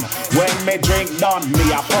again. When me drink done,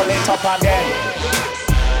 me I pull it up again.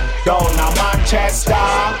 Down a Manchester,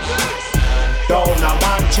 down a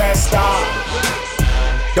Manchester,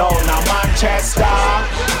 down a Manchester,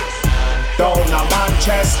 down a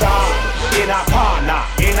Manchester. In a corner,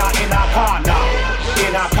 in a corner,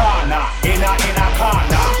 in a corner, in a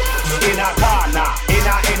corner, in a corner, in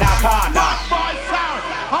a corner.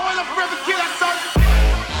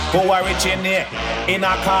 Who originate in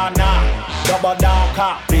a corner? Double down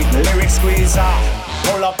car, big lyric squeezer.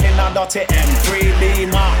 Pull up in a dirty M3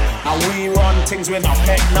 Beamer. And we run things with no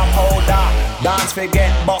pet, no powder. Dance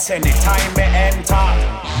forget boss anytime we enter.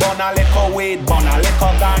 Burn a little weed, burn a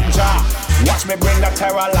little ganja. Watch me bring the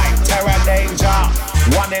terror like terror danger.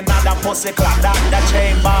 One another pussy clap down the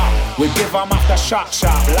chamber. We give them after shot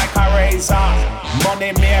like a razor.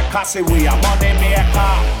 Money maker, see we a money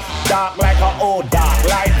maker. Dark like a old dark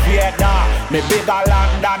like Vader. Me bigger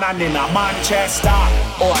London and in a Manchester.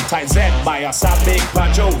 All-time Z by us a big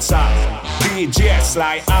producer. DJ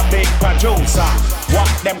like a big producer. What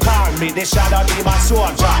them call me, the shadow demon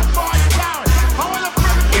soldier.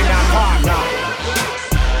 In a corner,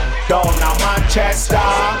 down a Manchester,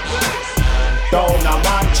 down a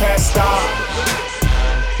Manchester,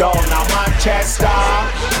 down a Manchester,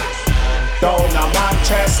 down a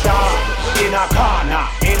Manchester. In a corner,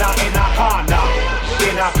 in a corner,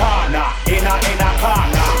 in a corner, in a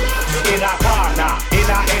corner, in a corner, in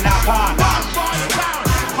a corner.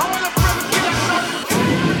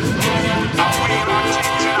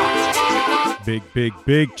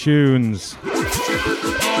 Big tunes.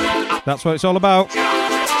 That's what it's all about.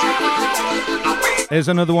 Here's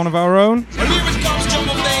another one of our own.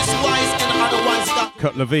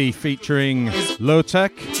 Cutler V featuring Low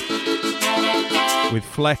Tech with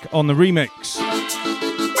Fleck on the remix.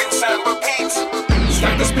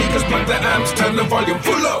 Stack the speakers, plug the amps, turn the volume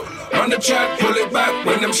full up. On the chat, pull it back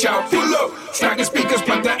when them shout full up. Stack the speakers,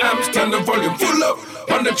 plug the amps, turn the volume full up.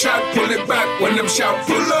 On the chat, pull it back when them shout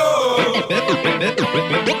full up.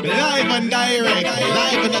 Live and direct,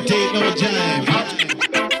 live and I take no time.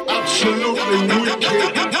 Absolutely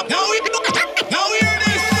wicked. Now hear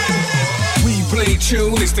this. We play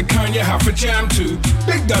tune, it's the kind you have to jam to.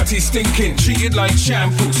 Big dirty stinking, treated like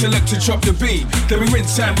shampoo. Select to chop the beat, then we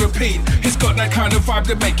rinse and repeat. It's got that kind of vibe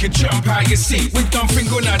that make you jump out your seat. With dumb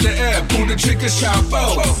finger out the air, pull the trigger, shout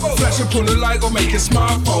bow. Flash up on the light or make a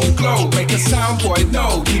smartphone glow. Make a sound boy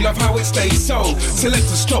know you love how it stays so. Select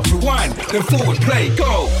to stop, rewind, then forward play,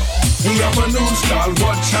 go. We have a new style,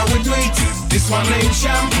 watch how we do it. This one named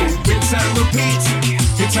shampoo, rinse and repeat.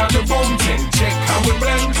 It's how the boom thing, check how we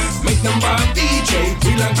blend. Make them by DJ,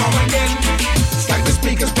 we learn come again. Stack the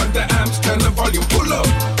speakers, plug the amps, turn the volume, pull up.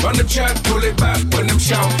 Run the chat, pull it back when them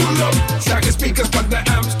shout, pull up. Stack the speakers, plug the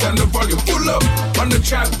amps, turn the volume, pull up. Run the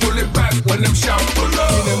chat, pull it back when when them shout pull up.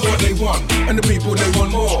 Give them what they want, and the people they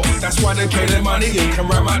want more. That's why they pay their money and come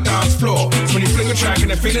round my dance floor. So when you fling a track and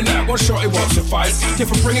they're feeling that, one shot it won't suffice.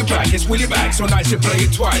 Different, bring it back, it's Willie back, so nice you play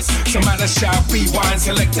it twice. Some man that shout rewind,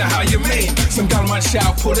 select it how you mean. Some gal might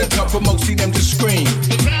shout pull it up, but mostly them just scream.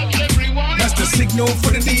 That's the signal for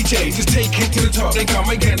the DJ. Just take it to the top, they come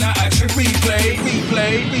again. Now action replay,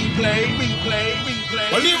 replay, replay, replay, replay.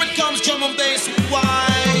 Well, here it comes, drum and bass. Why?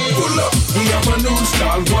 Pull up, we have a new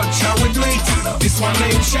style. Watch how we do it. This one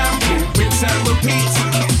named shampoo, rinse and repeat.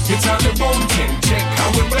 It's on the boom tin, check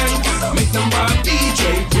how we blend. Make them by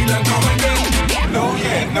DJ, we learn come again. No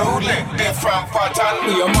yeah, no leg, they're from pattern.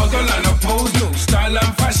 We a muggle and a pose, new style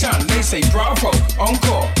and fashion. They say bravo,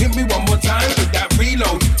 encore. Hit me one more time with that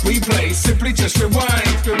reload. Replay, simply just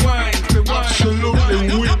rewind, rewind, rewind.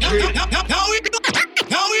 Absolutely wicked.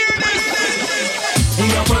 Now hear this. We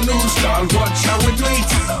have a new style, watch how we do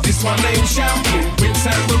it. This one named shampoo, rinse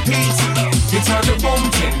and repeat. It's on the boom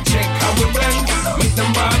tin, check how we blend. Make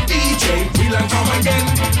them by DJ, we learn come again.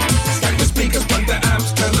 Stack the speakers, put the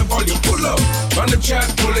amps, turn the volume, pull up. Run the chat,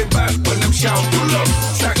 pull it back, when them shout, pull up.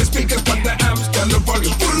 Stack the speakers, put the amps, turn the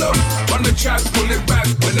volume, pull up. Run the chat, pull it back,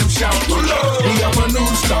 when them shout, pull up. We have a new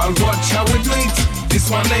style, watch how we do it. This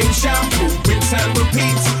one named shampoo, rinse and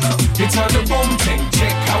repeat. It's on the boom tin,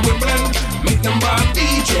 check how we blend. Make them by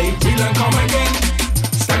DJ, we learn come again.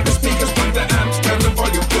 Stack the speakers, put the amps, turn the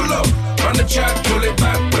volume, pull up. Run the chat, pull it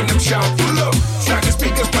back, when them shout, pull up. Stack the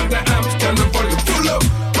speakers, put the amps, turn the volume, pull up.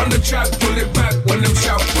 Run the chat, pull it back, when them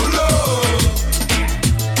shout, pull up.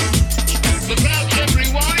 The crowd can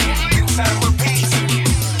rewind. Rinse and repeat.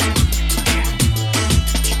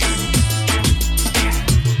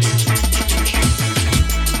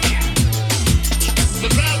 The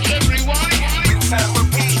crowd can rewind. Rinse and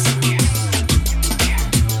repeat.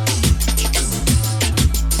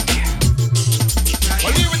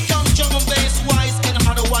 Well, here it comes, drum and bass wise, and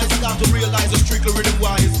otherwise got to realize it's strictly rhythm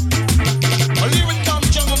wise. Well, here it comes,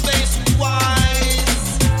 drum and bass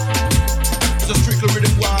wise, it's a strictly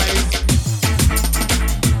rhythm wise.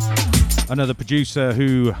 Another producer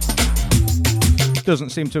who doesn't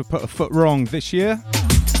seem to have put a foot wrong this year.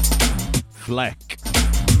 Fleck.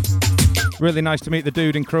 Really nice to meet the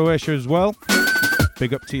dude in Croatia as well.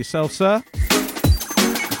 Big up to yourself, sir.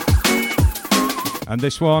 And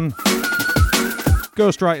this one,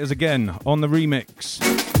 Ghostwriters again on the remix.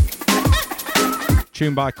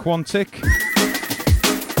 Tune by Quantic.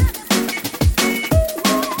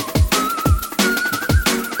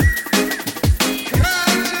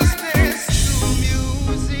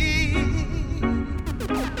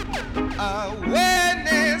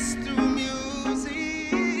 Awareness through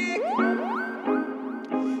music.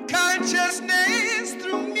 Consciousness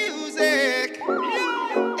through music.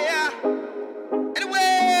 Yeah. And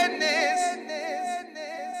awareness.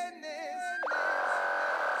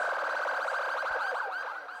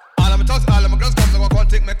 All of my talks, all of my girls come to go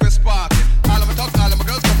Quantic, make we spark it. All of my talks, all of my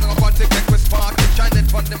girls come to go Quantic, make we spark it. Shine it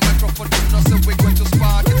from the microphone, you know, so we're going to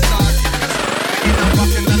spark it, start it. In a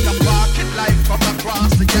bucket and a bucket, life from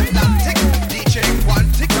across the Atlantic. DJ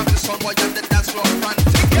Quantic, I'm the sun boy and the dance floor frantic.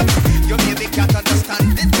 You maybe can't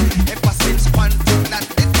understand it. Ever since Quantic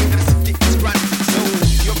landed, the city is grand. So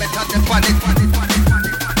you better define it.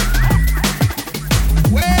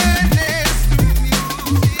 Awareness through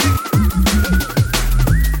music.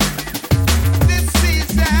 This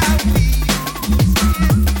is how we use it.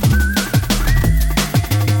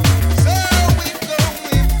 So we're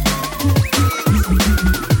going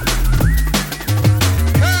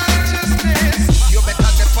consciousness. You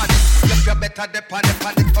better define it. You better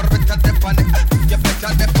define it. Or better define it. You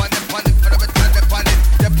better define it. Or better define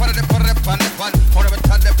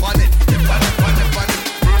it. You better define it.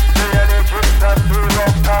 Or better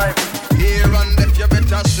define it. Here and if you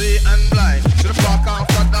better see and blind. Should have block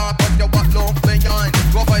after dark, but you walk low behind.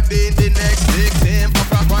 Go by being the next victim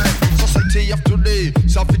of a crime. Society of today,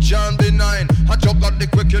 savage and benign. A job that they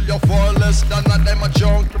quick kill you for less than a them a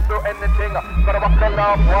junk. To do anything, gotta walk on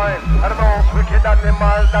off wine. I don't know, wicked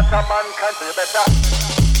animal that a man can't do better.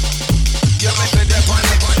 You better define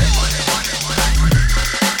it.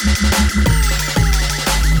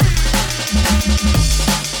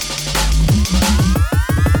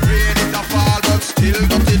 Rain it a fall, but still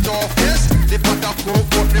got it off, yes. The pot of coke,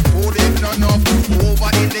 but the food ain't enough.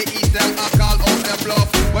 Over in the east, them I call out them bluff.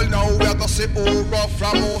 Well, now we are gonna see who rough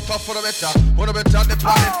from out of for the better. For the better, the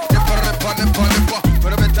planet. The for the planet, for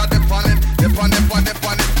the better, the planet. The planet, for the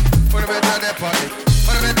planet. For the better, the planet.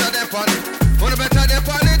 For the better, the planet. For the better, the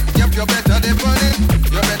planet. Yep, you better, the planet.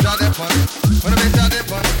 You better, the planet. For the better, the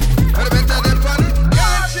planet. For the better, the planet.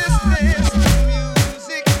 Consciousness through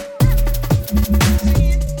music.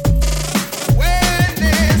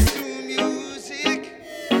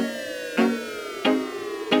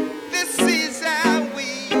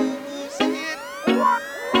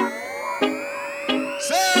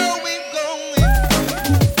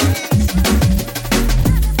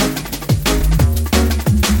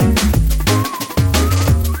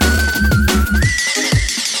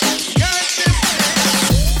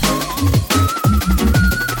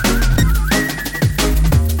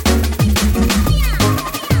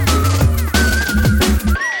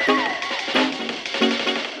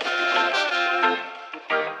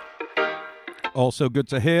 also good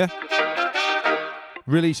to hear.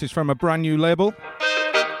 Releases from a brand new label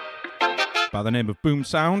by the name of Boom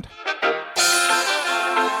Sound.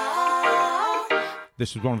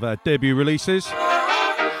 This was one of their debut releases.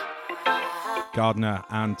 Gardner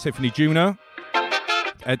and Tiffany Juno.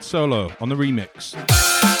 Ed Solo on the remix.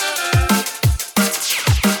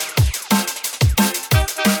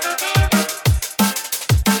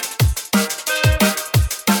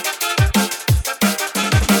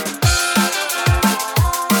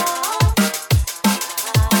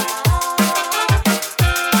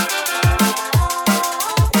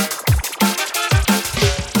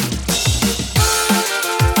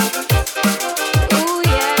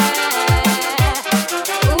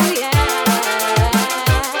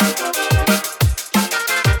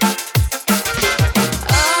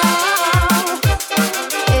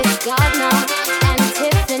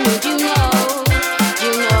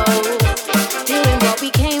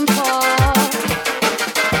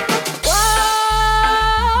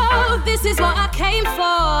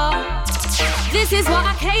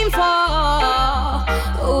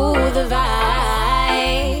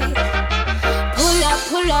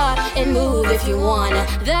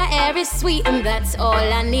 Sweet, and that's all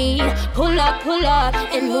I need. Pull up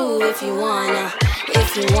and move if you wanna,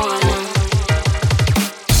 if you wanna.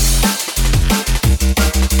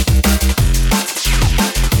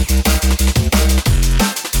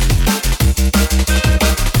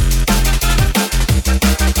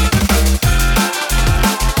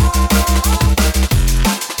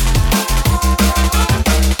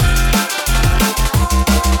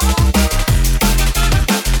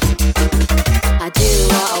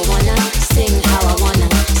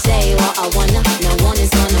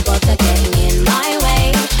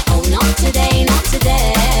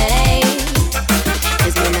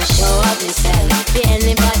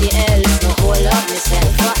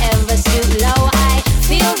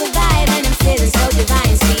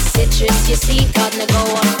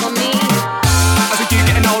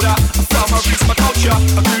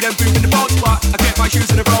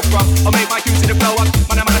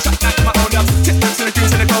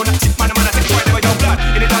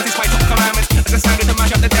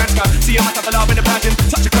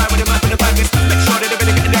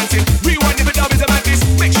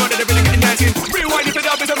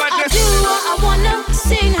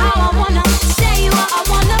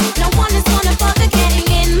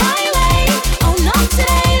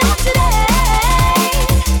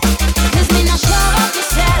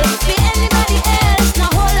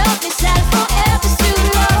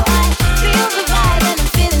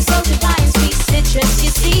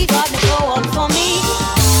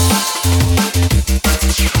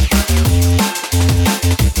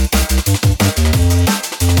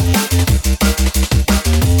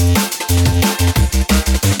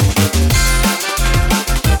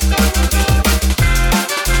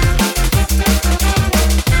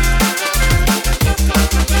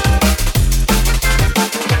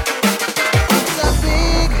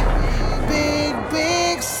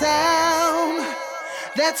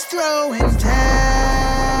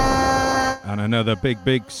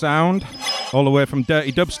 Big sound, all the way from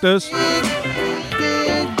Dirty Dubsters.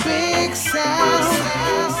 Big sound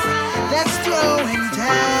that's throwing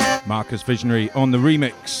down. Marcus Visionary on the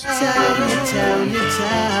remix. Town.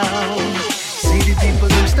 See the people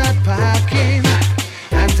them start parking,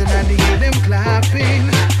 and tonight they hear them clapping.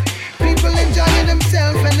 People enjoying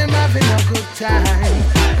themselves and them having a good time.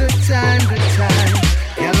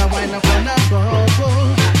 Girl, I wind up on a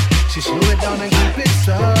bubble. She slow it down and keep it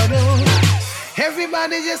subtle.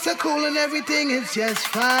 Everybody's just so cool and everything is just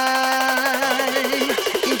fine.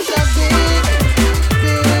 It's a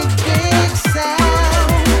big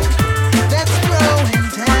sound that's throwing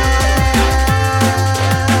down.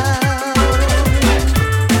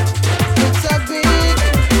 It's a big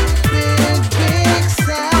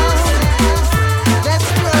sound that's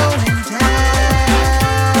throwing down.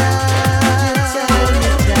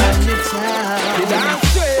 The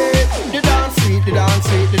dance sweet, the dance sweet, the dance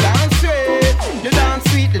sweet, the dance sweet. The dance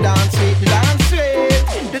sweet, the dance sweet, the dance sweet.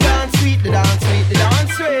 The dance sweet, the dance sweet, the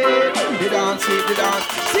dance sweet. The dance sweet, the dance.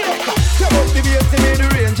 Come up the bass to me, the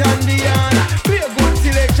range and the yarn. Play a good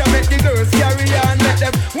selection, make the girls carry on. Let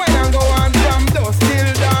them wine and go on from dusk till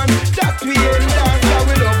dawn. That we ain't dance, so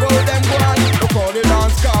we love how them go on. Look how the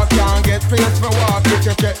dance car can't get place for walk. If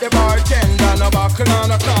you check the bartender, no buckle on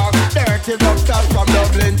a clock. Dirty Dubsters from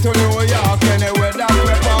Dublin to New York. Anywhere that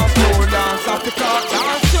we pass through, dance off the clock.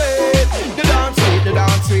 Dance sweet, the dance sweet, the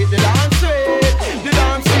dance sweet, the dance sweet. The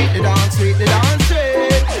dance sweet, the dance sweet, the dance sweet.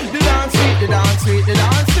 The dance sweet, the dance sweet, the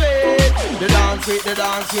dance sweet. The dance sweet, the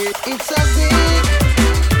dance sweet. It's a big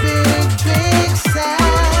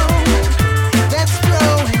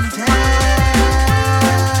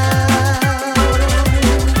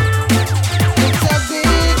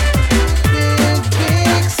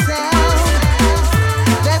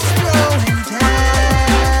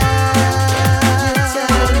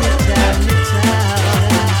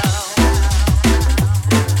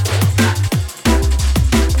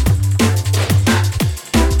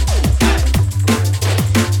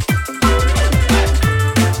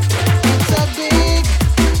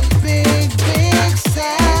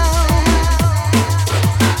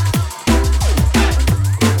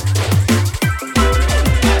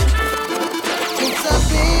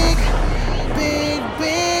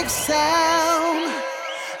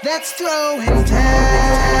that's throwing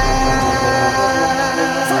down.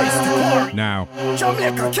 Now,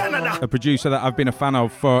 Jamaica, Canada. a producer that I've been a fan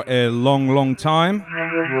of for a long, long time.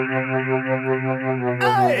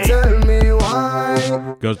 Tell me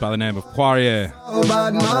why. Goes by the name of Poirier. Oh,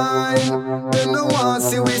 bad mind. They no want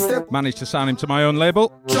see we step. Managed to sign him to my own label,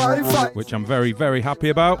 which I'm very, very happy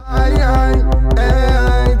about.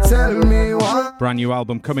 Tell me why. Brand new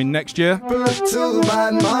album coming next year. Too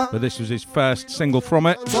bad mind. But this was his first single from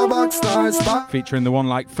it, Tobac Star Spot. featuring the one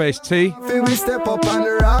like Face T, Feel we step up on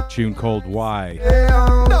the rock. tune called Why.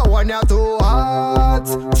 No one ya too hot,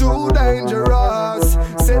 too dangerous.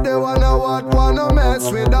 Say they wanna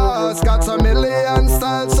mess with us. Got a million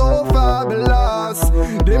styles so fabulous.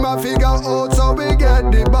 They ma figure out how we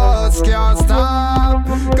get the bus. Can't stop,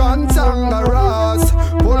 cantangerous.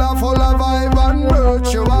 Full of vibe and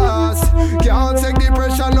virtuous. Can't take the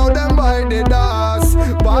pressure, now them by the dust.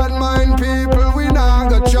 Bad mind people, we not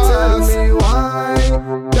go trust. Tell me why,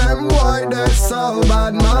 them why they so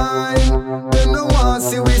bad mind. They no want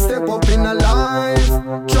see we step up in a life.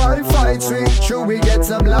 Try fight with true, we get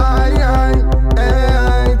sublime.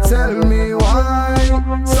 Hey, tell me why,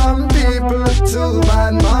 some people too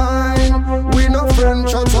bad mind. We no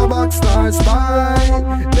French or Tobac Star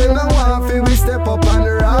Spy. They no want see we step up on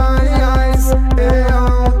the rise. Hey,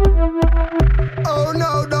 oh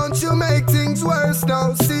no, don't you make things worse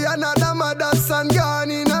now. See another mother's son gone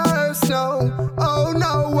in a hearse now. Oh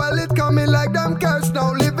no, well it coming like them curse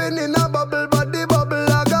now. Living in a bubble, but the bubble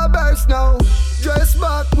like a burst now. Dress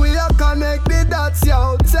back, we are connect the dots,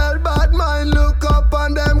 yo. Tell bad mind, look up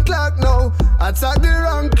on them clock now. Attack the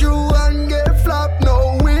wrong crew and get flopped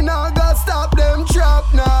now. We not gonna stop them trap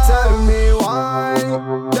now. Tell me why,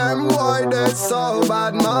 them boy they so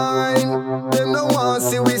bad mind. Them no want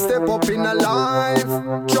see we step up in a life.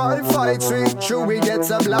 Try fight with true, we get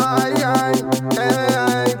sublime.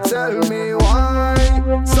 Hey, tell me why,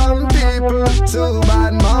 some people too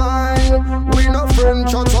bad mind. We no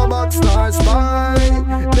French or Tobac Star Spy.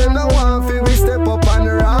 Them no want see we step up on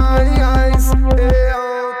the rise. Hey,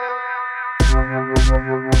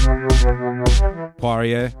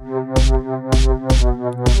 Poirier.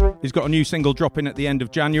 He's got a new single dropping at the end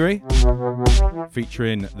of January,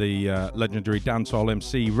 featuring the legendary dancehall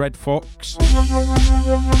MC Red Fox.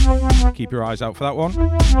 Keep your eyes out for that one.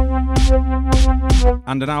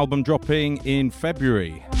 And an album dropping in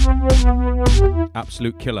February.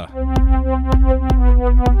 Absolute killer.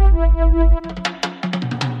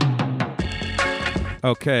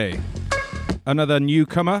 Okay, another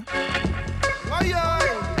newcomer.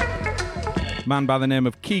 Man by the name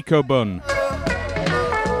of Kiko Bun.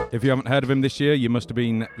 If you haven't heard of him this year, you must have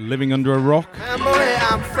been living under a rock. remember where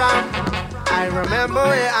I'm from. I remember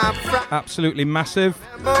where I'm from. Absolutely massive.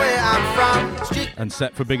 Remember where I'm from. Street. And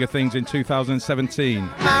set for bigger things in 2017.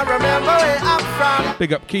 I remember where I'm from.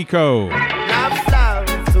 Big up Kiko. Love,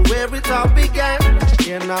 so where it all began.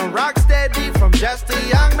 You know, rock steady from just a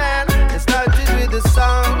young man. It started with a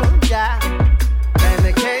song, yeah. And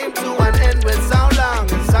it came to an end with so long,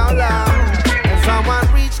 so long. And someone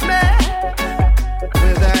reached me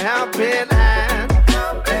with a helping hand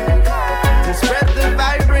to spread the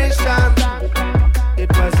vibration. It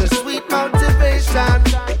was a sweet motivation.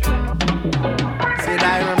 Said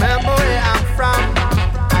I remember where I'm from.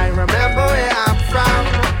 I remember where I'm from.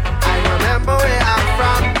 I remember where I'm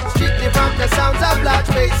from. Strictly from the sounds of large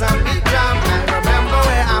bass and beat drum. I remember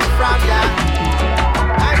where I'm from, yeah.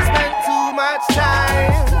 I spent too much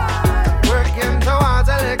time working towards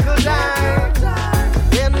a little dime.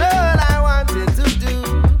 And all I wanted to do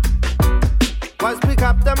was pick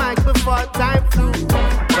up the mic before time flew.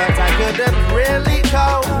 But I couldn't really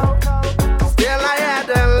go. Still I had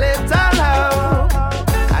a little hope.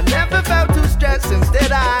 I never felt too stressed,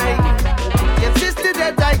 instead I insisted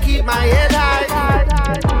that I keep my head high.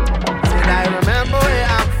 Said I remember where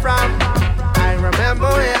I'm from. I remember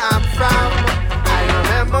where I'm from. I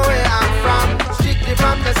remember where I'm from. Strictly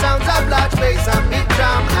from the sounds of large bass and beat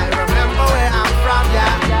drum. I remember where I'm from,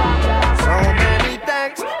 yeah. So many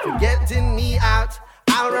thanks for getting me out.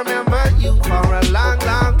 I'll remember you for a long,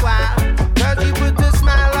 long while. Cause you put a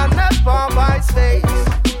smile on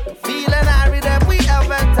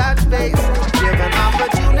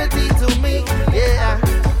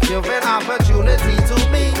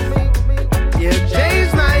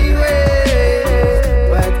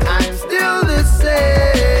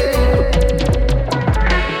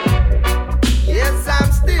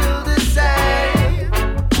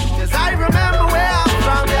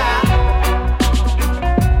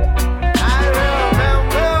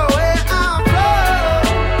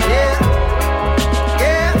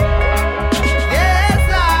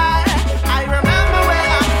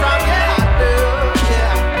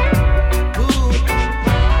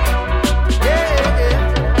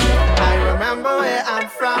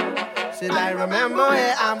Said I remember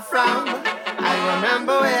where I'm from. I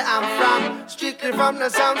remember where I'm from. Strictly from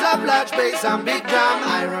the sounds of large bass and big drum.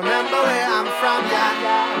 I remember where I'm from,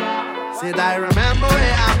 yeah. Said I remember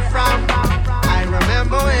where I'm from. I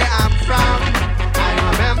remember where I'm from. I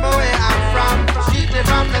remember where I'm from. Strictly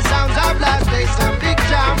from the sounds of large bass and big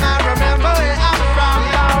drum. I remember where I'm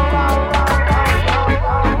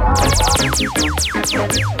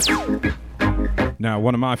from. Now,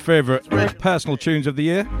 one of my favourite personal tunes of the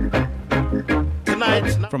year.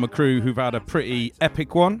 From a crew who've had a pretty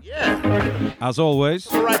epic one. Yeah. As always.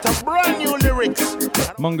 To write a brand new lyrics.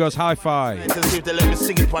 Mungo's Hi-Fi. To see if they let me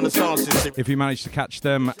sing it on the sound system. If you managed to catch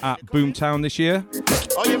them at Boomtown this year.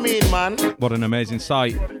 Oh, you mean, man? What an amazing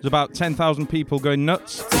sight. There's about 10,000 people going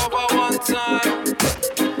nuts.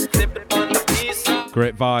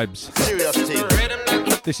 Great vibes. Serious thing.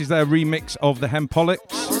 This is their remix of the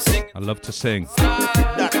Hempolics. I love to sing.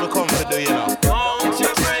 That will come to do, you know. Don't you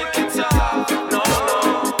break it off, no,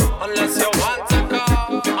 unless you want to go.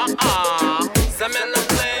 Some men are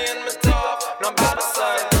playing me tough, nobody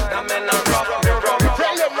side. I'm in a rough.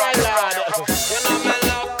 Tell them right, lad. You know me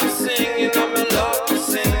love to sing, you know me love to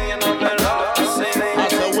sing, you know me love to sing. I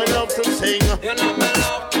said we love to sing. You know me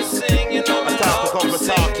love to sing, you know me love to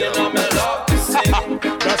sing, you know me love to sing.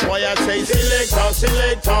 That's why I say selector,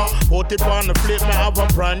 selector. Put it on the flip, now have a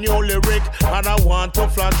brand new lyric, and I want to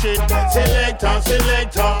flash it. Selector,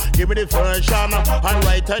 selector, give me the version, and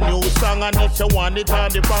write a new song, and it's a one it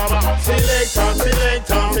on the bomb. Selector,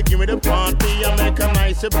 selector, so give me the party, and make a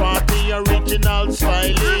nice party, original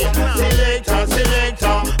style. Selector,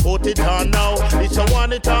 selector, put it on now, it's a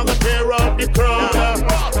one it on, tear up the crowd.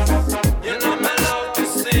 You know me love to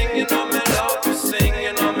sing, you know me love to sing,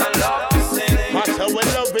 you know me love to sing. That's how we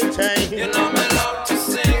love it, eh? You know me love to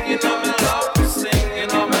sing, you know me love to sing, you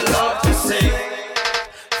know me love to sing.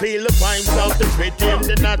 Feel the vibes of the rhythm,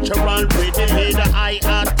 the natural rhythm, hear the eye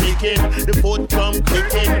are ticking, the foot drum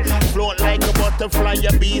kicking, float like a butterfly,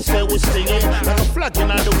 a bee say we stinging, like a flapping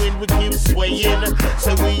on the wind we keep swaying,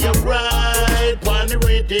 so we are right on the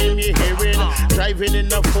rhythm you hearing, driving in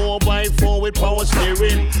a 4x4 with power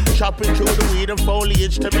steering, chopping through the weed and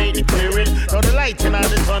foliage to make the clearing, now the lighting on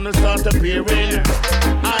the tunnel start appearing.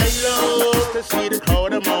 I love to see the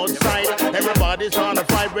crowd them outside, everybody's on a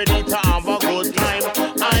vibe ready to have a good time.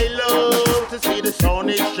 I love to see the sound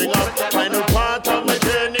is string up. Final part of my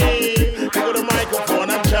journey. Pick up the microphone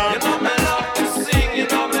and jump. You know me love to sing, you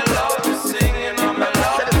know me love to sing, you know me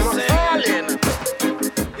love to sing.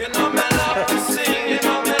 You know me love to sing, you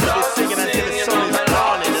know me love to sing, you know me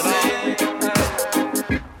love to sing.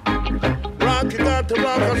 Rock, you got to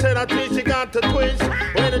rock, I said at least you got to twist.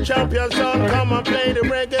 When the champion song come and play the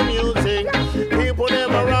reggae music. People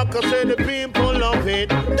never rock, I say the people love it.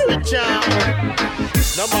 Do it, jam.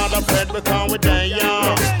 No matter Fred, because we there,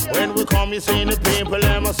 yeah. When we come, you see the people,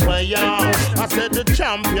 them a sway, yeah. I said the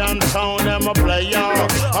champion sound, them a play, yeah.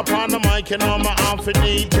 Upon the mic, you know my arm for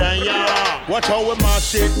DJ, yeah. Watch how we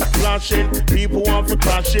mash it, flash it. People want to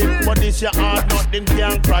crash it, but this your hard, nothing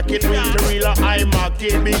can crack it. Reach the real, I mark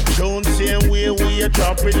it. Big tune, same way we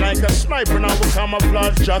drop it like a sniper. Now we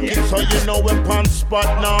camouflage jacket, so you know we pan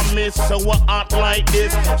spot, now miss. So we act like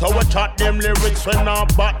this, so we talk them lyrics when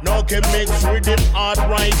not back, no can mix rhythm hard.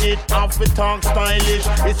 Write it, half it talk stylish.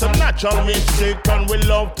 It's a natural mystic and we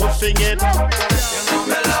love to sing it. You know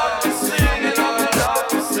me love to sing, you know me love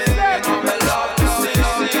to sing, you know me love to sing.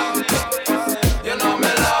 You know me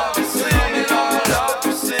love to sing, you know me love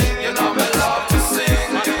to sing, you know me love to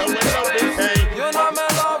sing. You know me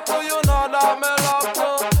love to, you know that me love to.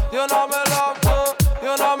 You know me love to,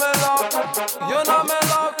 you know me love to. You know me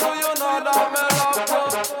love to, you know that me love to.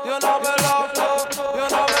 You know me love to, you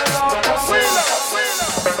know me love to.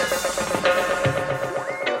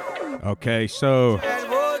 Okay, so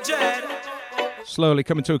slowly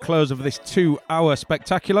coming to a close of this 2-hour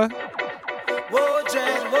spectacular.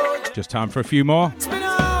 Just time for a few more.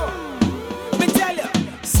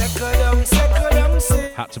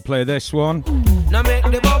 Had to play this one.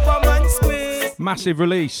 Massive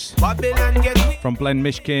release from Blend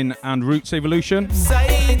Mishkin and Roots Evolution,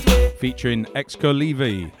 featuring Exco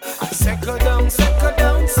Levy.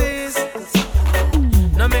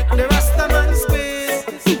 Now make the Rasta man squeeze.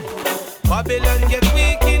 Babylon get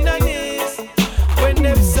weak in the knees when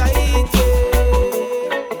them sight it.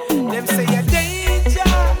 Them say a danger.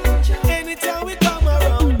 Anytime we come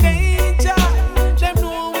around, danger. Them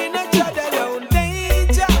know we not tread alone,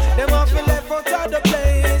 danger. Them have to left out of the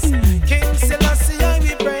place. King Selassie I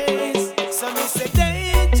we praise. So me say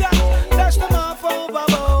danger. Dash them off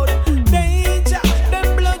overboard. Danger.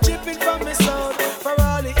 Them blood dripping from me soul. For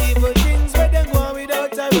all the evil things where them go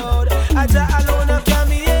without a road. Aja alone have carry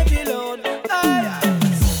me heavy load.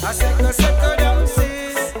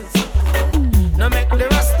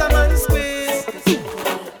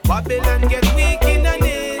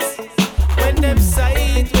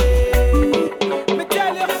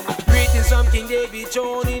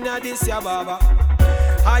 your baba.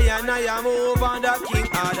 I and I move on the king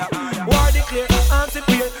order. War declare, answer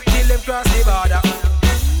prayer, till them cross the border.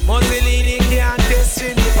 Mussolini can't test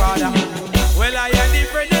in the border. Well, I am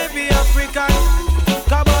different every African.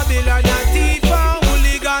 Babylon and thief and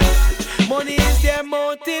hooligan. Money is their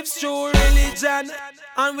motives, true religion.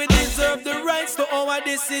 And we deserve the rights to our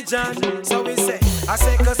decision. So we say, I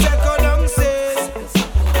say, cause down says,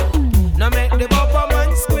 now make the bumper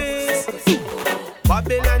man squeeze.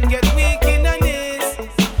 Babylon get weak in the knees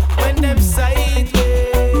when them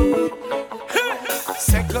sideways.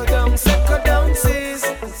 Second down says,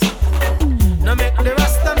 now make the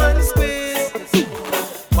Rasta man squeeze.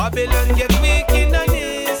 Babylon get weak in the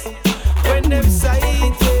knees when them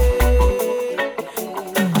sideways.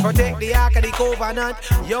 Protect the Ark of the Covenant,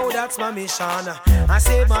 yo, that's my mission. I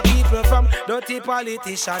save my people from dirty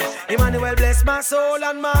politicians. Emmanuel bless my soul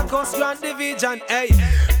and Marcus grant the vision. Hey,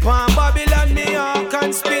 Pan Babylon me all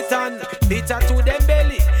can spit on. Bitter to them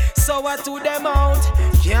belly, sour to them out.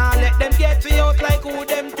 Can't let them get me out like who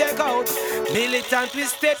them take out. Militant we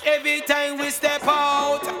step every time we step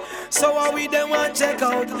out. So how we them want check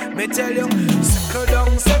out? Me tell you, circle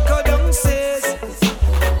down says.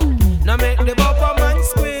 Now make the bumper man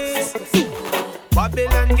squeeze.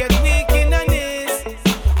 Babylon get weak in the knees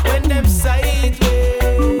when them sideways.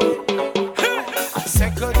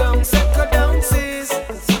 Second down says.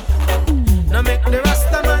 Now make the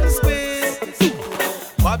Rasta man squeeze.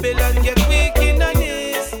 Babylon get weak in the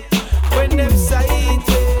knees when them sideways.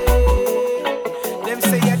 Them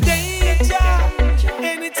say a danger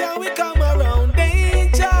anytime we come around.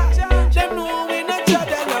 Danger, them know we not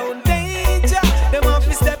tread alone. Danger, them have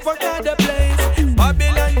to step out of the place.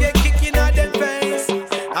 Babylon get kicking at them face.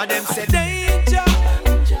 And them say danger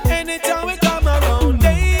anytime we come around.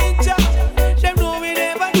 Danger, them know we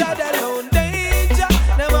never tread alone. Danger,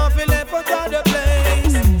 them have to left out of the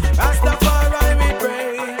place. Rastafari we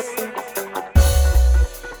praise.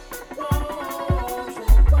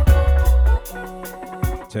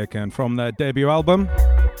 Taken from their debut album,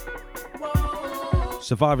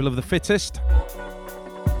 Survival of the Fittest.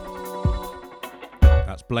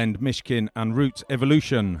 That's Blend, Mishkin and Roots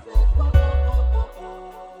Evolution.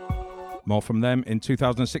 More from them in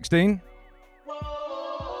 2016.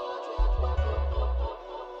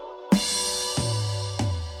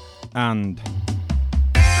 And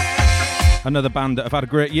another band that have had a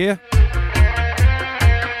great year.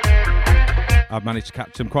 I've managed to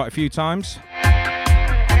catch them quite a few times,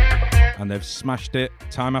 and they've smashed it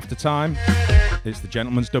time after time. It's the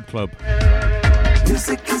Gentleman's Dub Club.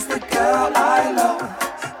 Music is the girl I love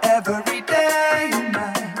every day and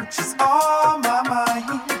night. She's on my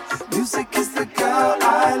mind. Music is the girl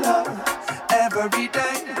I love every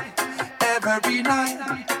day, every night.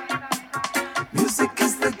 Music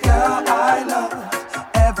is the girl I love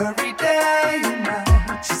every day and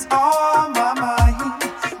night. She's on my mind.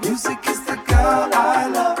 Music is the girl I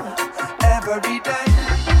love every day,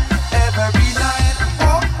 every night.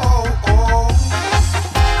 Oh, oh, oh.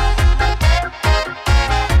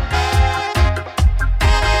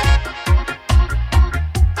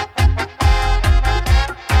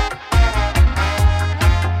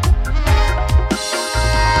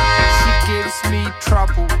 She gives me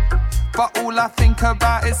trouble, but all I think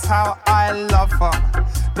about is how I love her.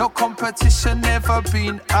 No competition, never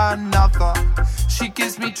been another. She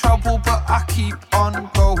gives me trouble, but I keep on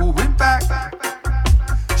going back.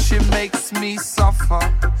 She makes me suffer.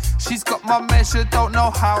 She's got my measure, don't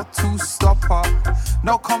know how to stop her.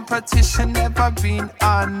 No competition, never been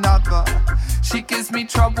another. She gives me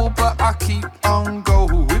trouble, but I keep on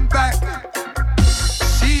going back.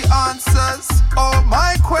 She answers all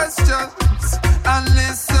my questions and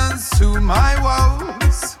listens to my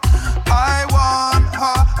woes. I want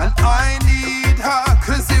her and I need her,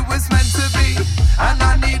 'cause it was meant to be, and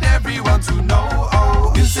I need everyone to know.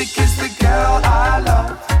 Oh, music is the girl I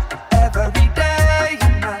love every day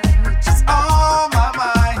and night. She's on my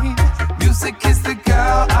mind. Music is the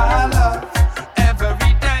girl I love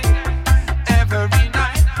every day, every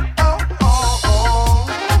night. Oh, oh, oh.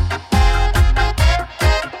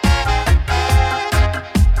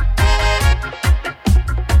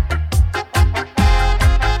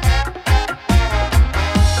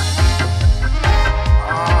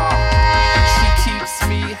 She keeps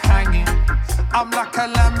me hanging. I'm like a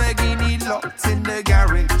Lamborghini locked in the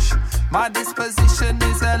garage. My disposition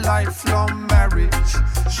is a lifelong marriage.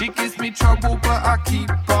 She gives me trouble, but I keep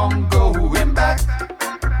on going back.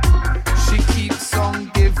 She keeps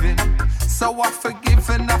on giving, so I forgive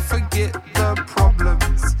and I forget the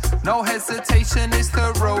problems. No hesitation is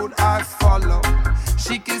the road I follow.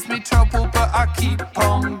 She gives me trouble, but I keep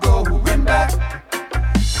on going back.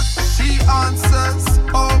 She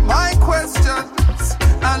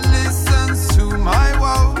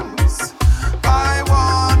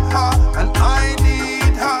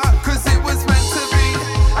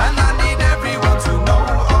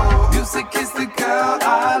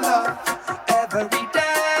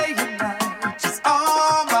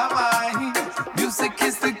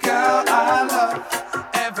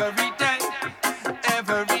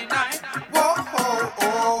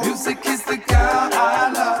Music is the girl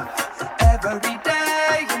I love. Every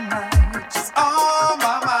day and night, just on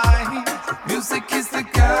my mind. Music is the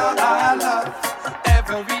girl I love.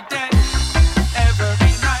 Every day,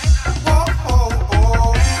 every night. Whoa, oh,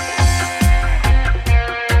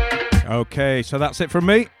 oh. Okay, so that's it from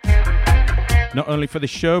me. Not only for this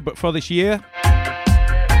show, but for this year.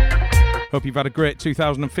 Hope you've had a great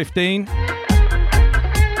 2015.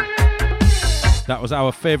 That was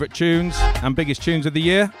our favourite tunes and biggest tunes of the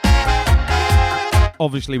year.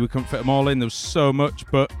 Obviously, we couldn't fit them all in. There was so much,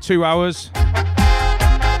 but 2 hours.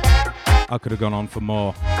 I could have gone on for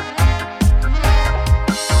more.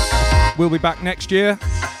 We'll be back next year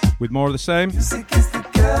with more of the same. Music is the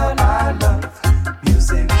girl I love.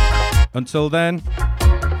 Music. Until then,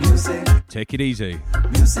 Music. Take it easy.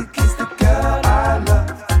 Music is the girl I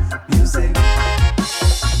love. Music.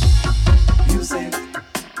 Music.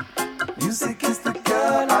 Music is the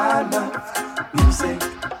girl I love. Music.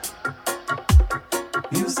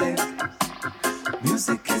 Music.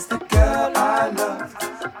 Music is the girl I love.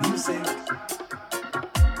 Music.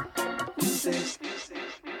 Music.